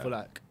yeah. I feel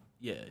like,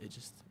 it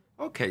just...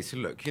 Okay, so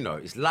look, you know,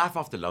 it's life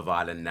after Love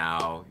Island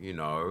now, you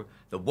know.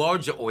 The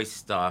world's your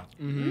oyster.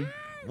 Mm-hmm.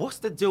 What's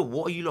the deal?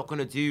 What are you lot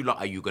gonna do?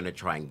 Like, are you gonna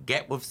try and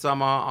get with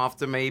Summer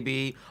after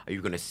maybe? Are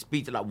you gonna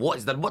speak to, like,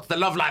 what's the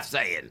love life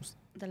saying?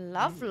 The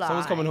love life?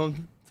 Someone's coming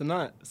home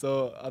tonight,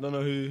 so I don't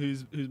know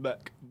who's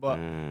back. But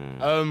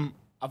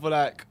I feel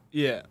like,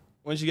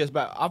 when she gets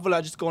back, I feel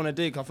like just go on a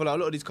date. I feel like a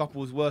lot of these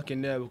couples work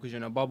in there because you're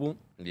in a bubble.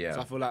 Yeah.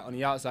 So I feel like on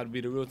the outside would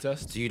be the real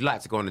test. So you'd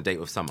like to go on a date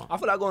with Summer? I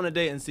feel like go on a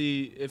date and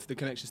see if the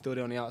connection's still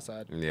there on the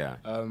outside. Yeah.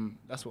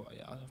 That's what.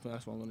 Yeah, I think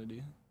that's what I'm gonna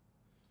do.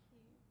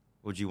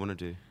 What do you want to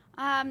do?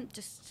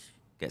 Just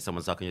Get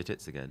someone sucking your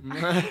tits again?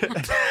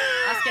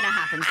 that's gonna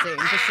happen soon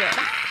for sure.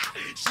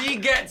 She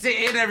gets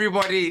it in,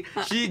 everybody.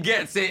 She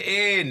gets it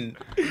in.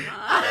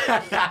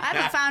 I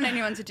haven't found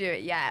anyone to do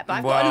it yet, but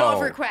I've got a lot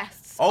of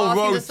requests. So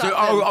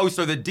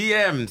the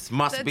DMs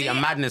must be a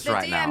madness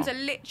right now. The DMs are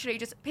literally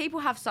just, people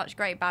have such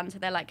great banter.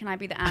 They're like, can I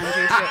be the Andrew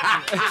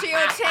to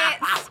your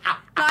tits?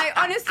 Like,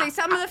 honestly,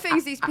 some of the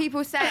things these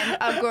people send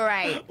are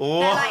great. They're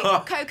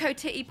like Coco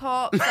titty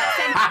pops. Like,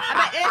 I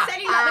bet they're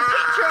sending like the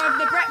picture of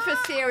the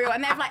breakfast cereal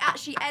and they've like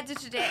actually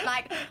edited it.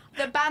 Like,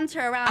 the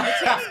banter around the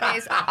tits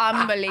is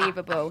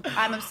unbelievable.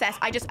 I'm obsessed.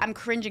 I'm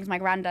cringing because my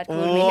granddad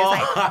called me. He was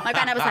like, my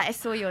granddad was like, I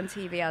saw you on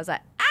TV. I was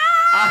like,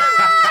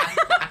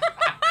 ah!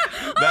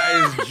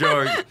 That is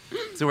joke.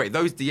 So wait,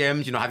 those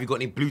DMs, have you got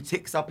any blue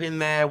ticks up in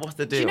there? What's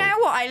the deal? Do you know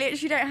what? I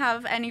literally don't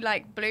have any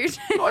like blue ticks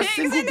Not a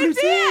single in blue the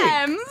tick.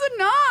 DMs.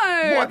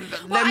 No. What?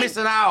 They're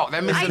missing out.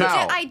 They're missing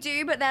out. I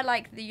do, but they're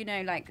like the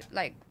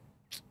like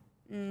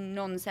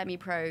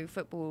non-semi-pro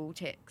football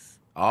ticks.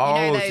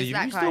 Oh, so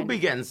you still be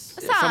getting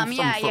some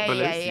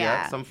footballers.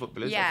 Yeah. Some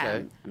footballers.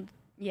 Yeah. Okay.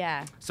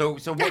 Yeah. So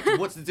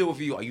what's the deal with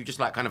you? Are you just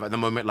like kind of at the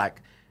moment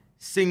like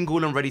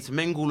single and ready to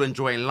mingle,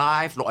 enjoying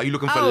life? Like, are you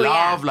looking for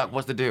love? Yeah. Like,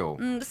 what's the deal?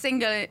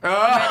 Single,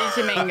 ready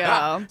to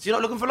mingle. So you're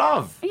not looking for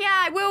love? Yeah,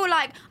 I will.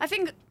 Like, I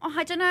think,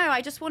 I don't know.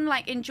 I just want to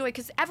like enjoy,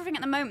 because everything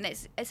at the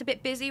moment it's a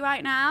bit busy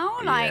right now.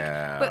 Like,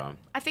 Yeah. but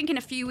I think in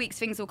a few weeks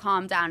things will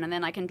calm down, and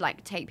then I can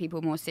like take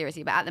people more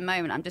seriously. But at the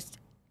moment, I'm just,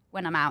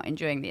 when I'm out,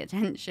 enjoying the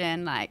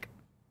attention, like.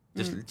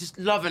 Just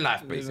loving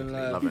life, basically.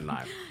 Loving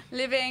life.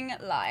 Living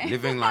life.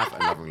 Living life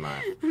and loving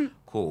life.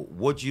 Cool.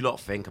 What do you lot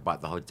think about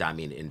the whole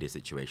Dami and India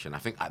situation? I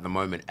think at the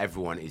moment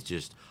everyone is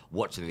just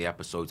watching the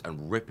episodes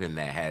and ripping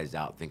their hairs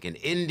out, thinking,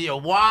 India,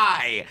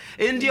 why?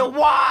 India,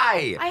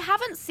 why? I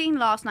haven't seen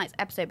last night's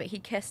episode, but he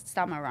kissed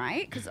Summer,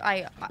 right? Because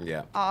I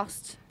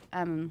asked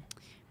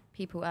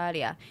people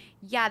earlier.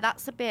 Yeah,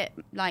 that's a bit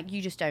like,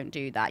 you just don't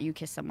do that. You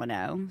kiss someone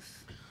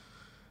else.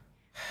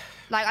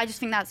 Like, I just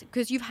think that's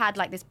because you've had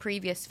like this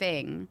previous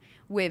thing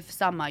with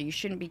Summer. You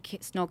shouldn't be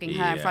snogging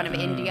her in front of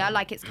India.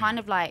 Like, it's kind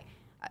of like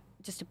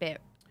just a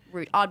bit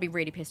rude. I'd be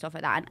really pissed off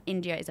at that. And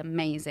India is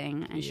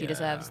amazing and she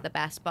deserves the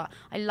best. But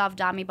I love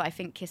Dami, but I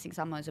think kissing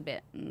Summer is a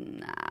bit,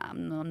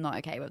 I'm not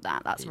okay with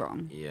that. That's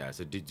wrong. Yeah,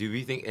 so do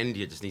we think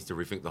India just needs to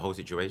rethink the whole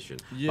situation?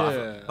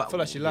 Yeah, I feel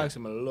like she likes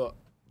him a lot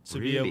to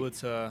be able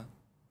to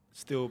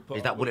still put.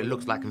 Is that what it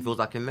looks like and feels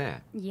like in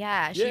there?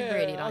 Yeah, she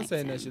really likes I'm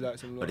saying him. that she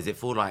likes him a lot. But does it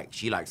feel like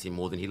she likes him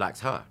more than he likes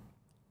her?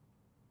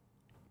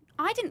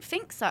 I didn't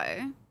think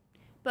so.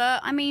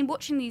 But, I mean,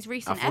 watching these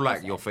recent I feel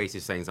episodes... like your face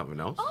is saying something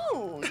else.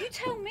 Oh, you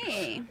tell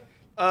me.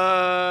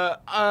 Nah.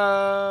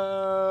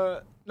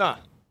 No,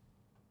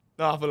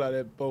 I feel like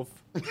they're both.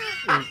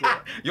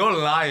 You're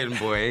lying,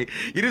 boy.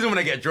 You doesn't want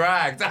to get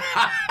dragged. Tell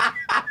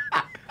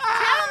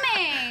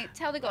me.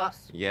 Tell the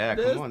goss. Yeah,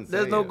 come on.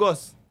 There's no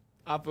goss.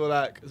 I feel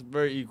like it's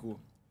very equal.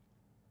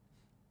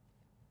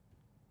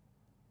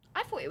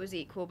 I thought it was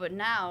equal, but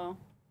now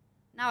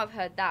I've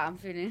heard that, I'm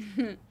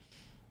feeling...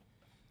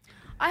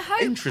 I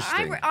hope.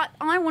 Interesting.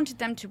 I wanted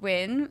them to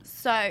win,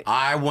 so...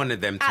 I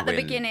wanted them to win. At the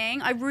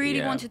beginning, I really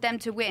wanted them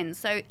to win,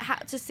 so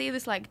to see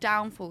this, like,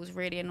 downfall is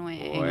really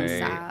annoying and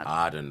sad.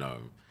 I don't know.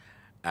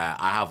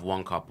 I have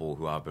one couple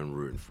who I've been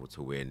rooting for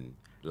to win.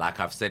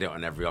 Like I've said it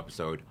on every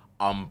episode,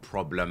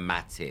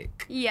 unproblematic.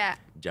 Yeah.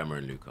 Gemma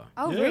and Luca.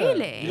 Oh,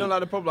 really? You don't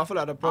like the problem? I feel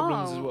like the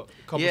problems is what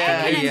couples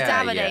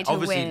Davide to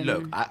Obviously, win.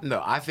 look,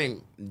 I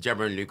think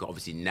Gemma and Luca,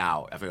 obviously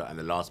now, I think in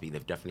the last week,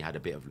 they've definitely had a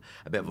bit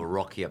of a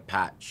rockier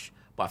patch.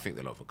 But I think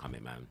they'll overcome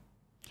it, man.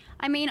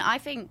 I mean, I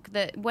think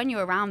that when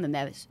you're around them,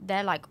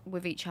 they're like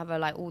with each other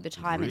like all the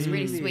time. Really? It's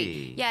really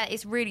sweet. Yeah,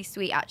 it's really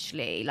sweet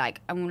actually. Like,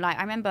 I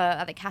remember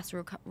at the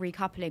Casa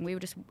recoupling, we were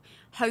just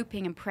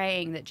hoping and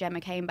praying that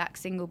Gemma came back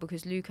single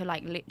because Luca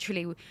like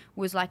literally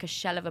was like a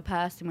shell of a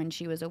person when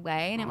she was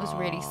away, and it was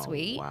really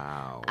sweet.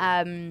 Wow.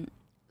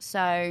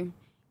 So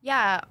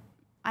yeah.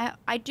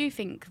 I do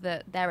think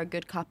that they're a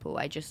good couple.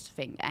 I just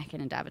think Ekin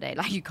and Davide,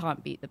 like, you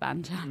can't beat the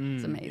banter.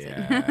 It's amazing.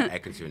 Yeah,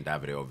 Ekin and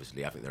Davide,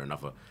 obviously. I think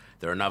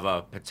they're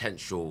another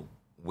potential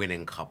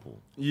winning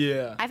couple.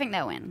 Yeah. I think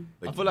they'll win.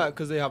 I feel like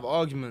because they have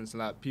arguments,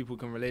 like, people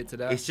can relate to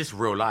that. It's just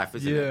real life,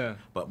 isn't it? Yeah.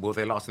 But will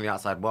they last in the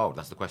outside world?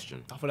 That's the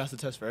question. I feel that's the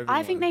test for everyone.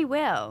 I think they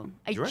will.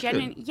 I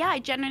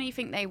genuinely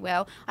think they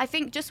will. I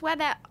think just where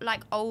they're,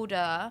 like,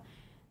 older...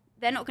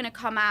 They're not going to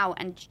come out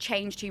and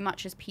change too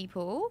much as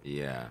people.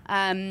 Yeah.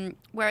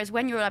 Whereas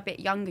when you're a bit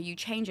younger, you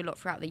change a lot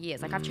throughout the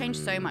years. Like, I've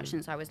changed so much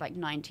since I was, like,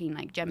 19,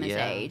 like Gemma's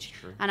age.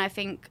 True. And I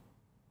think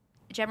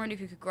Gemma and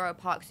Luca could grow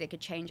apart because they could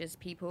change as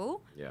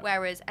people. Yeah.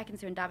 Whereas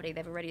Ekin and Davide,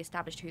 they've already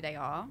established who they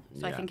are.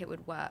 So I think it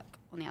would work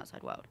on the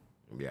outside world.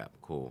 Yeah,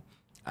 cool.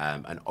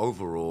 And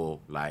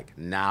overall, like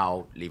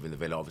now leaving the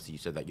villa, obviously you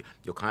said that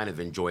you're kind of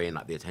enjoying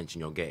like the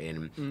attention you're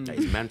getting.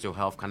 Is mental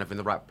health kind of in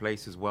the right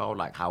place as well?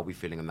 Like how are we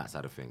feeling on that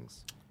side of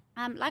things?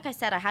 Like I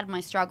said, I had my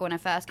struggle when I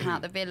first came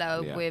out the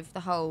villa Yeah. with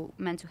the whole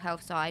mental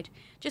health side.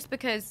 Just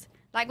because,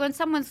 like, when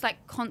someone's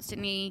like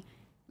constantly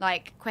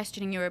like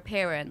questioning your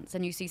appearance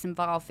and you see some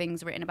vile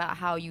things written about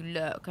how you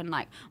look and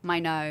like my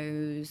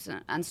nose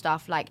and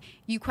stuff, like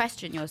you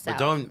question yourself.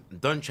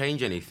 But don't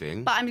change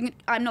anything. But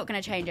I'm not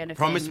going to change anything.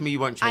 Promise me you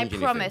won't change anything.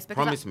 I promise,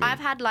 because Promise me. I've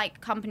had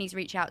like companies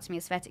reach out to me,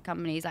 aesthetic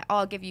companies, like, oh,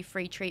 I'll give you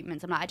free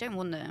treatments. I'm like, I don't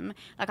want them.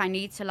 Like, I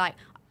need to like,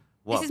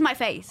 What? this is my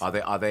face.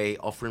 Are they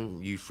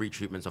offering you free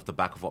treatments off the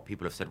back of what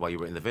people have said while you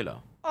were in the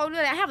villa? Oh, no,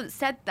 they haven't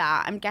said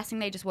that. I'm guessing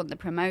they just want the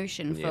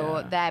promotion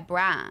for their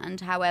brand.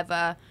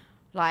 However,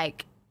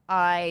 like,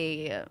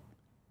 I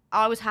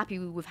was happy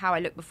with how I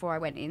looked before I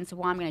went in, so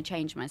why I'm going to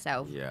change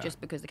myself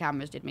just because the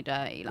cameras did me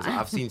dirty. Like.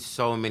 I've seen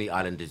so many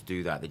islanders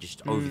do that. They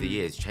just, over the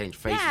years, change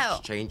faces,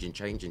 just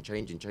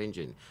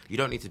changing. You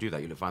don't need to do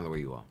that. You look fine the way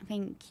you are.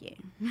 Thank you.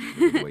 You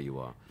look the way you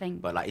are.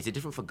 But, like, is it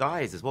different for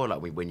guys as well,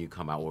 like, when you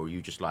come out, or are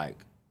you just, like,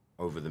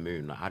 over the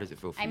moon? Like, how does it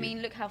feel for you? I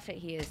mean, look how fit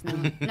he is.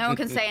 No one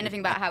can say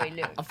anything about how he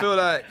looks. I feel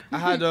like I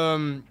had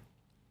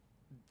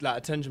like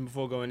attention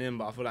before going in,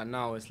 but I feel like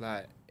now it's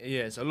like,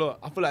 yeah, it's a lot.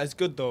 I feel like it's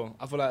good though.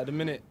 I feel like at the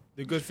minute,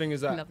 the good thing is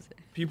that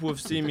people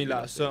have seen me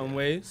like a certain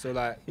way. So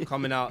like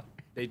coming out,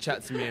 they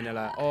chat to me and they're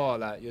like, oh,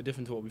 like you're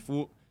different to what we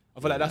thought. I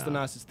feel like that's the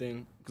nicest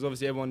thing, because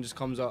obviously everyone just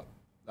comes up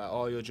like,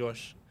 oh, you're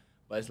Josh,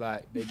 but it's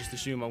like they just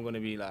assume I'm gonna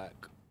be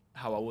like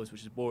how I was,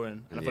 which is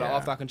boring. And I feel like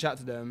after I can chat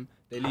to them,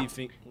 they leave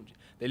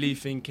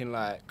thinking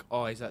like,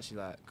 oh, he's actually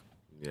like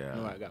the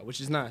right guy, which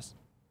is nice.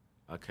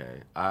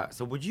 Okay.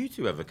 So would you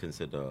two ever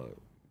consider,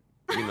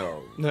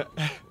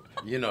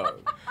 you know,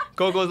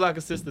 Coco's like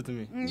a sister to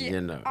me.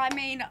 you know? I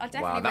mean, I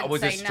definitely Wow, that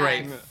was wouldn't a say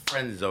straight no.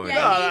 friend zone.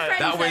 Yeah, he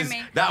friend zoned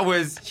me. That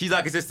was. She's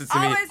like a sister to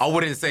me. I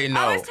wouldn't say no.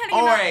 I was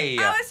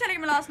telling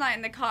him last night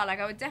in the car, like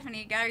I would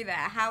definitely go there.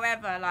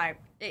 However, like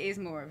it is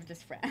more of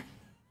just friend.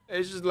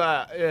 It's just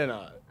like, you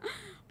know.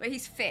 But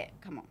he's fit.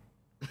 Come on.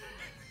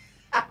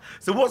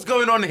 So what's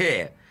going on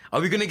here? Are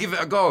we gonna give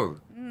it a go?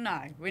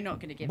 No, we're not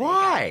going to give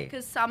Why? it.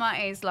 Because Summer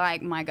is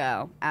like my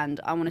girl, and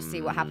I want to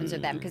see what happens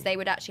with them, because they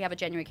would actually have a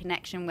genuine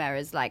connection,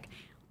 whereas like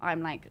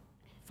I'm like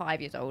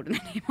 5 years older than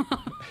him.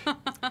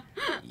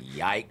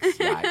 Yikes.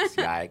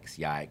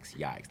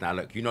 Now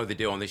look, you know the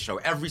deal on this show.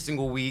 Every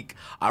single week,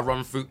 I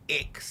run through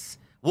icks.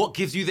 What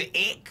gives you the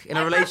ick in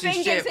a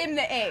relationship? Everything gives him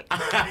the ick.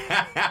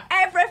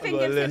 Everything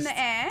gives him the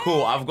ick.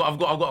 Cool. I've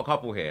got a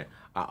couple here.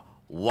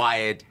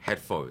 Wired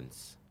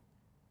headphones.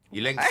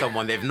 You link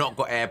someone, they've not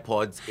got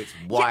AirPods, it's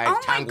wired,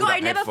 tangled up headphones. Oh my God, I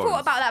never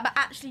thought about that, but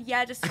actually,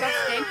 yeah,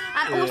 disgusting.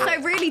 And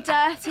also really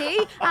dirty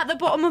at the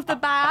bottom of the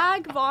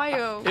bag,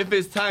 vile. If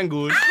it's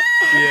tangled,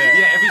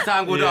 yeah, if it's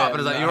tangled up, and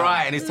it's like, you're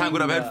right, and it's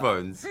tangled up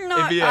headphones.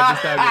 No, if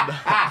it's tangled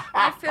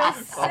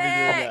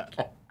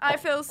up. I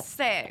feel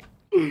sick.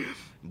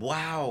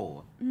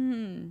 Wow.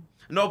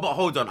 No, but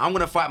hold on, I'm going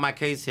to fight my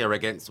case here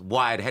against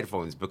wired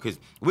headphones, because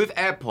with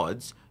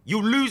AirPods,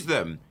 you lose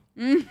them.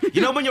 You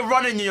know when you're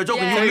running and you're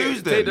jogging, you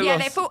lose them. Yeah,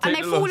 they fall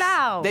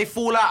out. They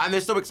fall out and they're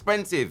so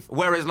expensive.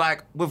 Whereas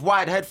like with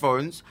wired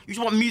headphones, you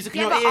just want music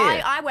in your but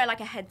ear. I wear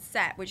like a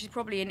headset, which is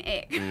probably an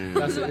ick.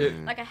 That's it.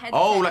 Like a headset.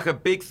 Oh, like a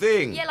big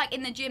thing. Yeah, like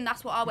in the gym,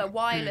 that's what I wear.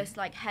 Wireless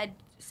like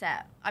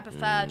headset. I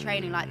prefer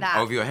training like that.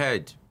 Over your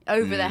head.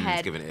 Over the head.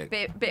 It's giving it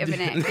ick. Bit of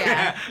an ick,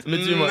 yeah. It's a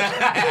bit too much.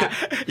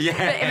 Yeah.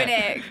 Bit of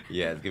an ick.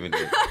 Yeah, it's giving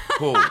it ick.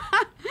 Cool.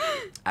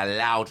 A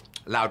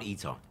loud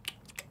eater.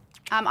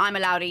 I'm a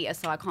loud eater,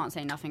 so I can't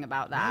say nothing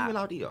about that. I'm a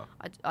loud eater.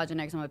 I don't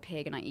know, because I'm a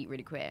pig and I eat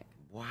really quick.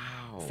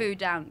 Wow. Food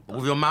down.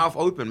 With your mouth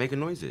open, making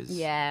noises.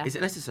 Yeah. Is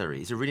it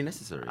necessary? Is it really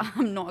necessary?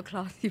 I'm not a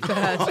classy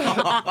bird.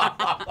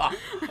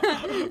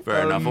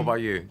 Fair enough. What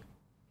about you?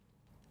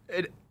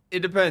 It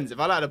depends. If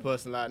I like the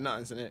person, like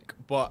nothing's an ick.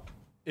 But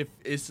if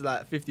it's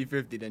like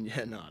 50-50, then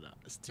yeah, no,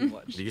 it's too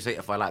much. Did you say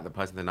if I like the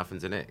person, then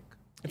nothing's an ick?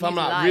 If I'm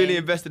like really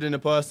invested in a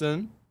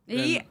person.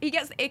 He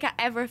gets ick at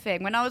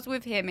everything. When I was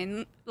with him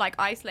in like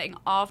isolating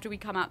after we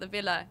come out the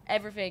villa,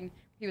 everything,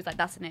 he was like,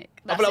 that's an ick.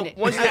 That's an ick.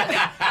 Once you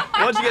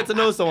get to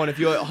know someone, if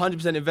you're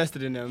 100%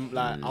 invested in them,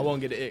 like I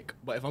won't get an ick.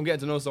 But if I'm getting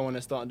to know someone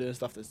and starting doing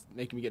stuff that's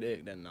making me get an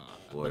ick, then nah.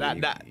 Well,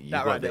 but that you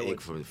right got there the ick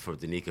for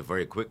Danica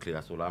very quickly.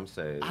 That's all I'm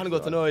saying. I haven't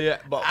got to know her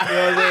yet, but you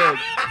know what I'm saying?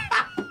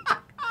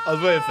 I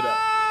was waiting for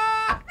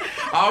that.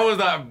 I was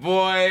like,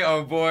 boy,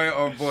 oh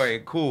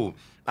boy. Cool.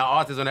 Our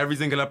artist on every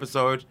single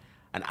episode,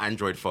 an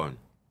Android phone.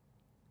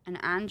 An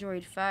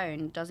Android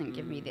phone doesn't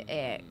give me the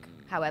ick.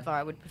 However,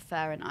 I would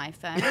prefer an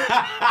iPhone.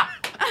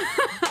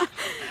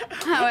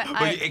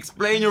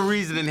 Explain your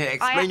reasoning here.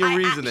 Explain your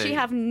reasoning. I actually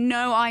have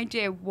no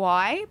idea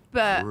why,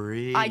 but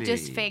Really? I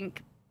just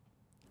think,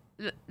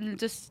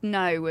 just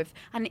know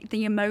and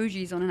the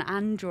emojis on an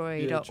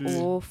Android are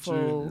awful.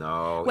 True.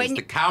 No, it's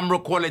the camera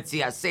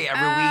quality. I say it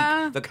every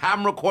week. The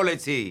camera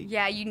quality.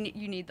 Yeah, you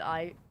need the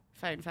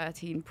iPhone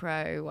 13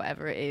 Pro,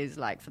 whatever it is,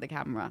 like for the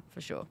camera, for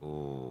sure.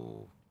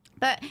 Ooh.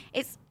 But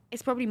it's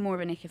probably more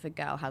of an ick if a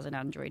girl has an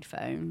Android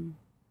phone.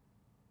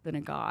 than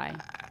a guy.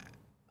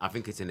 I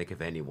think it's a nick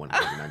if anyone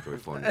has an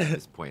Android phone at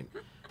this point.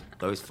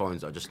 Those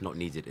phones are just not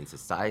needed in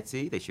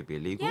society. They should be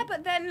illegal. Yeah,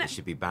 but then... They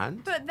should be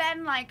banned. But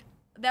then, like,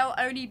 they'll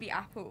only be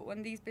Apple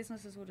and these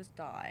businesses will just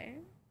die.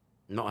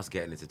 Not us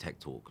getting into tech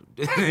talk.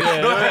 Yeah,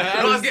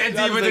 not us getting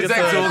deep into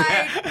tech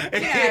talk. Like, you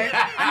know,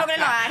 I'm not going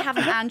to lie, I have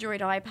an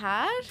Android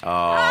iPad.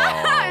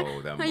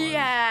 Oh, that one.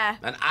 Yeah.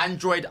 An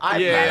Android iPad?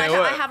 Yeah, Like,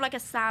 what? I have like a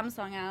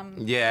Samsung.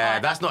 Yeah,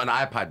 that's not an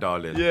iPad,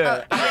 darling.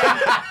 Yeah.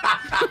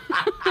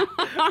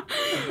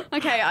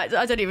 Okay, I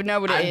don't even know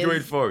what it is.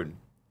 Android phone.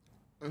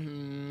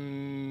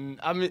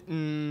 I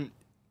mean,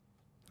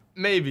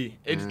 maybe.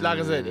 It's like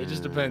I said, it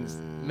just depends.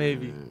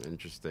 Maybe.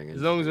 Interesting.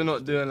 As long as we're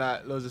not doing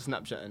like loads of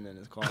Snapchatting, then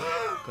it's calm.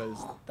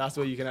 Because that's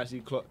where you can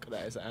actually clock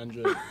that it's an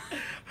Android.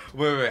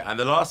 Wait. And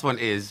the last one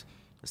is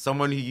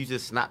someone who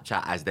uses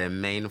Snapchat as their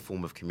main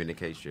form of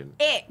communication.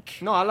 Ick.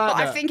 No, I like but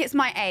that. I think it's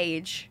my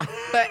age.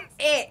 But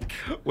ick.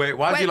 Wait,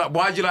 why'd you like that?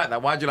 Why'd you like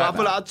I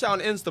feel like that? I'll chat on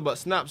Insta, but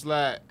Snaps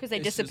like... Because they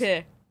it's just-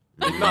 disappear.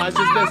 No, it's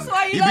just That's this.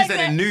 why you He be like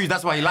sending it. news,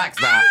 that's why he likes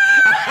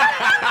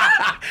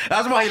that.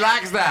 That's why he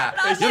likes that.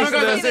 You know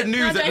guys that send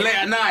news at late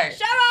at night?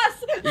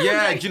 Show us.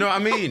 Yeah, do you know what I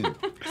mean?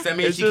 Send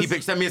me a It's cheeky just-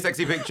 picture, send me a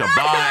sexy picture.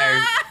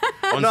 Bye.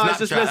 On No, Snapchat, it's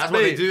just less that's bait.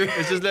 what they do.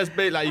 It's just less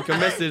bait. Like you can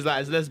message,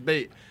 like it's less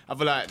bait. I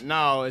feel like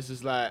now it's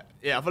just like,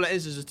 yeah, I feel like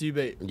Insta's just too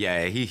bait.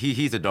 Yeah,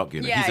 he's a dog,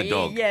 you know. Yeah, he's a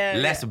dog. yeah.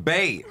 Less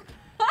bait.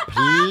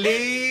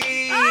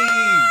 Please.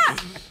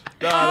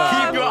 No,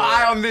 Keep your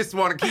eye on this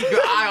one. Keep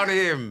your eye on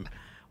him.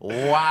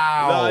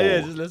 Wow. No,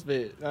 yeah, just less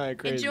bait. No,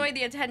 crazy. Enjoy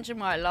the attention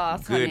while it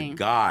lasts, Good honey.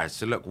 guys.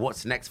 So look,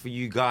 what's next for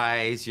you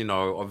guys? You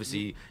know,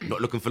 obviously not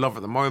looking for love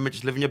at the moment,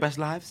 just living your best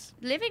lives.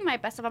 Living my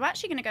best life. I'm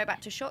actually going to go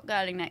back to shot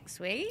girling next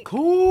week.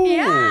 Cool.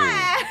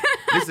 Yeah.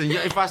 Listen,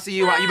 if I see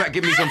you out, you better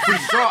give me some free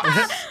shots.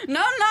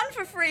 No, none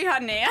for free,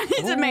 honey. I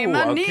need to make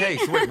money. Okay,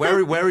 so wait,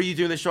 where are you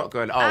doing the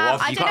shotgun? Oh,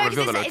 obviously I you don't can't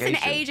know, reveal the because location.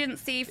 it's an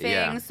agency thing,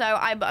 Yeah. so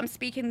I'm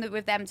speaking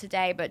with them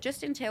today, but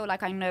just until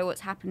like I know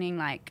what's happening,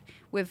 like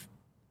with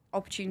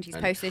opportunities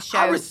post this show.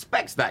 I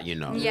respect that, you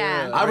know.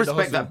 Yeah. I like the respect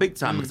hustle. that big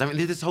time because I mean,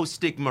 there's this whole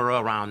stigma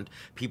around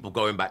people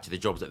going back to the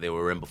jobs that they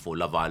were in before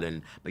Love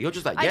Island. But you're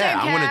just like, yeah,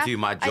 I want to do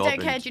my job. I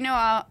don't care. Do you know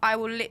what? I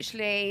will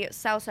literally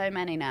sell so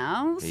many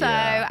now. So,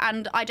 Yeah.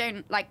 and I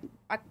don't like,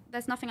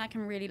 there's nothing I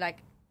can really like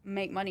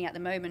make money at the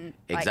moment.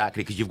 Like,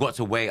 Exactly, because you've got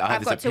to wait. I I've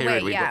had got this to period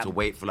wait, where you've yeah. got to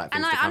wait for like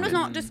and things to I'm come just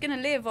in. not just gonna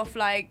live off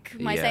like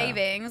my Yeah.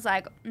 savings.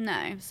 Like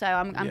no. So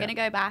I'm Yeah. gonna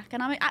go back,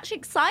 and I'm actually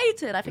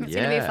excited. I think it's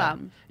gonna be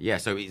fun. Yeah,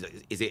 so is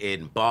it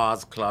in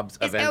bars, clubs,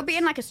 events? It'll be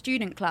in like a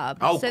student club.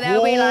 Oh, so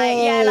there'll be like,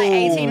 yeah, like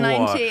 18, cool.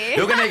 19.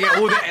 You're gonna get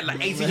all the like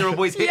 18-year-old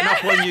boys hitting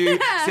up on you,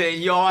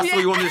 saying, "Yo, I saw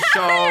you on the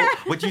show.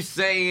 What you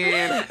saying?"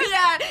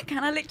 Yeah,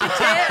 can I lick your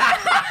tit?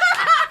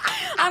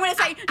 I'm gonna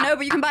say no,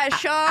 but you can buy a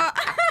shot.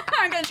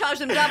 I'm gonna charge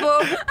them double.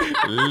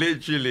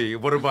 Literally.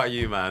 What about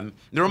you, man?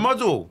 You're a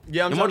model.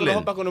 Yeah, I'm You're trying to modeling.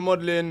 hop back on the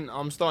modeling.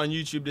 I'm starting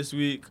YouTube this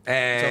week. So I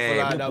Hey,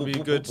 feel like that'll whoop, be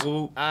whoop, good. whoop,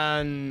 whoop.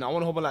 And I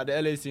want to hop on like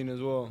the LA scene as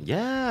well.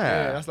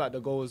 Yeah. That's like the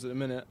goals at the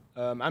minute.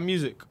 And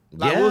music.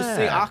 Like we'll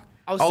sing.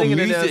 I was oh, singing in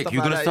there and music. stuff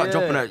You're like gonna that, start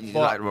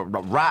yeah. dropping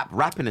But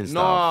rapping and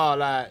stuff.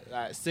 no,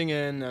 like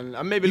singing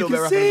and maybe a You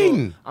little bit can of rapping.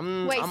 sing. As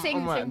well. Wait,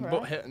 sing like, for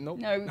but us. nope.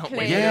 No, Not please.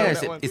 wait,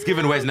 Yes, that one. it's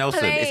given Wes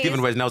Nelson. It's Please.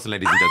 given Wes Nelson,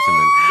 ladies and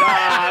gentlemen.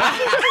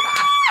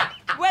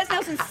 Where's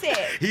Nelson sit?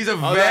 He's a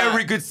Oh,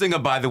 very yeah. good singer,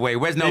 by the way.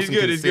 Wes Nelson He's good.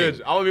 can He's sing.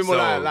 good. I want to be more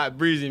So- like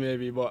breezy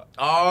maybe, but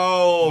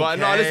Oh, but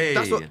no, listen,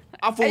 that's what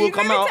I thought Are will you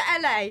come moving out.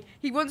 to LA?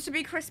 He wants to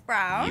be Chris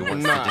Brown. He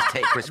wants Nah. to just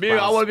take Chris Me,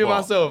 Brown's I want to be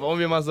spot. myself. I want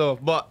to be myself.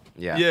 But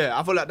Yeah. yeah,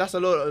 I feel like that's a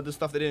lot of the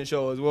stuff they didn't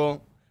show as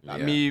well. Like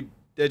Yeah. me,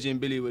 Deji, and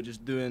Billy were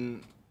just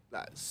doing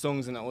like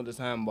songs and that all the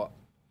time. But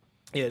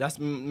yeah, that's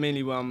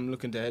mainly where I'm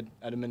looking to head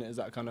at the minute. Is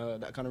that kind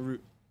of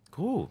route.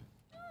 Cool.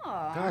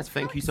 Aw, Guys,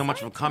 thank so you so much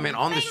for coming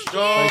on the Thank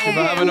show. Thank you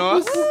for having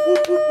us.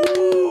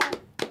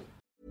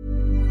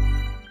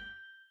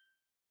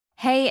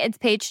 Hey, it's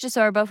Paige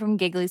DeSorbo from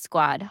Giggly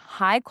Squad.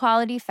 High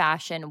quality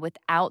fashion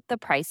without the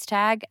price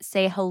tag.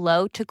 Say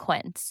hello to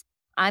Quince.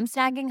 I'm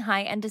snagging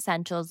high-end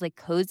essentials like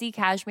cozy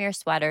cashmere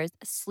sweaters,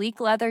 sleek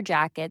leather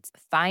jackets,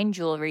 fine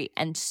jewelry,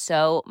 and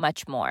so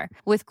much more.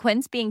 With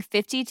Quince being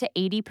 50 to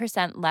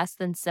 80% less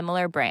than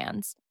similar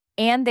brands.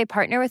 And they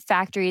partner with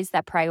factories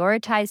that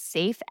prioritize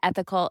safe,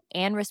 ethical,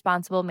 and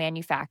responsible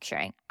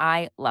manufacturing.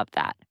 I love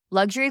that.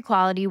 Luxury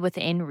quality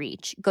within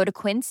reach. Go to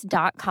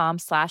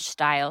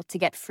quince.com/style to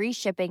get free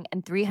shipping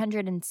and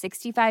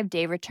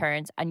 365-day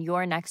returns on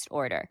your next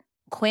order.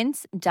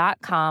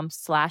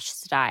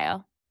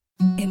 Quince.com/style.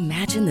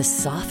 Imagine the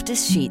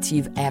softest sheets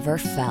you've ever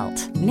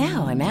felt.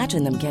 Now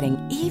imagine them getting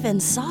even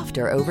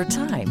softer over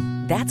time.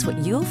 That's what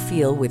you'll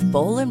feel with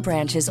Boll &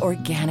 Branch's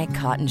organic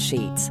cotton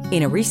sheets.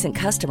 In a recent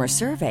customer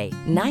survey,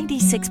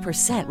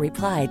 96%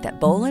 replied that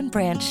Boll &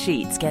 Branch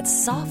sheets get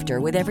softer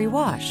with every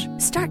wash.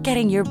 Start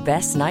getting your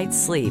best night's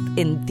sleep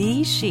in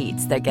these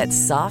sheets that get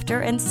softer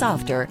and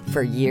softer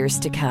for years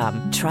to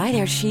come. Try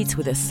their sheets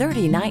with a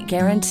 30-night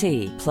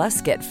guarantee. Plus,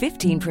 get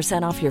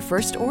 15% off your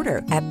first order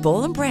at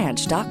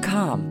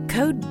bollandbranch.com.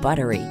 Code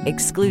BUTTERY.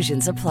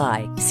 Exclusions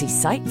apply. See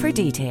site for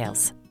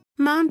details.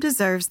 Mom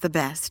deserves the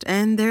best,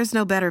 and there's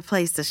no better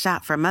place to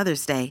shop for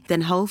Mother's Day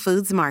than Whole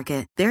Foods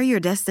Market. They're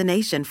your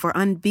destination for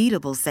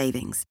unbeatable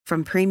savings,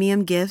 from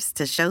premium gifts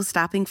to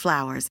show-stopping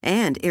flowers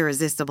and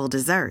irresistible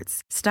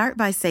desserts. Start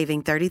by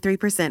saving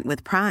 33%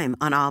 with Prime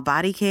on all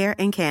body care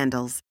and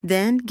candles.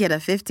 Then get a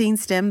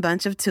 15-stem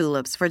bunch of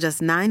tulips for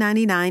just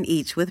 $9.99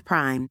 each with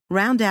Prime.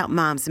 Round out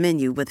Mom's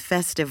menu with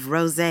festive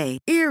rosé,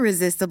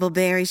 irresistible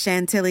berry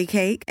chantilly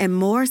cake, and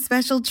more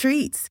special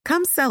treats.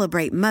 Come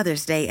celebrate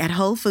Mother's Day at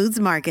Whole Foods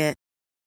Market.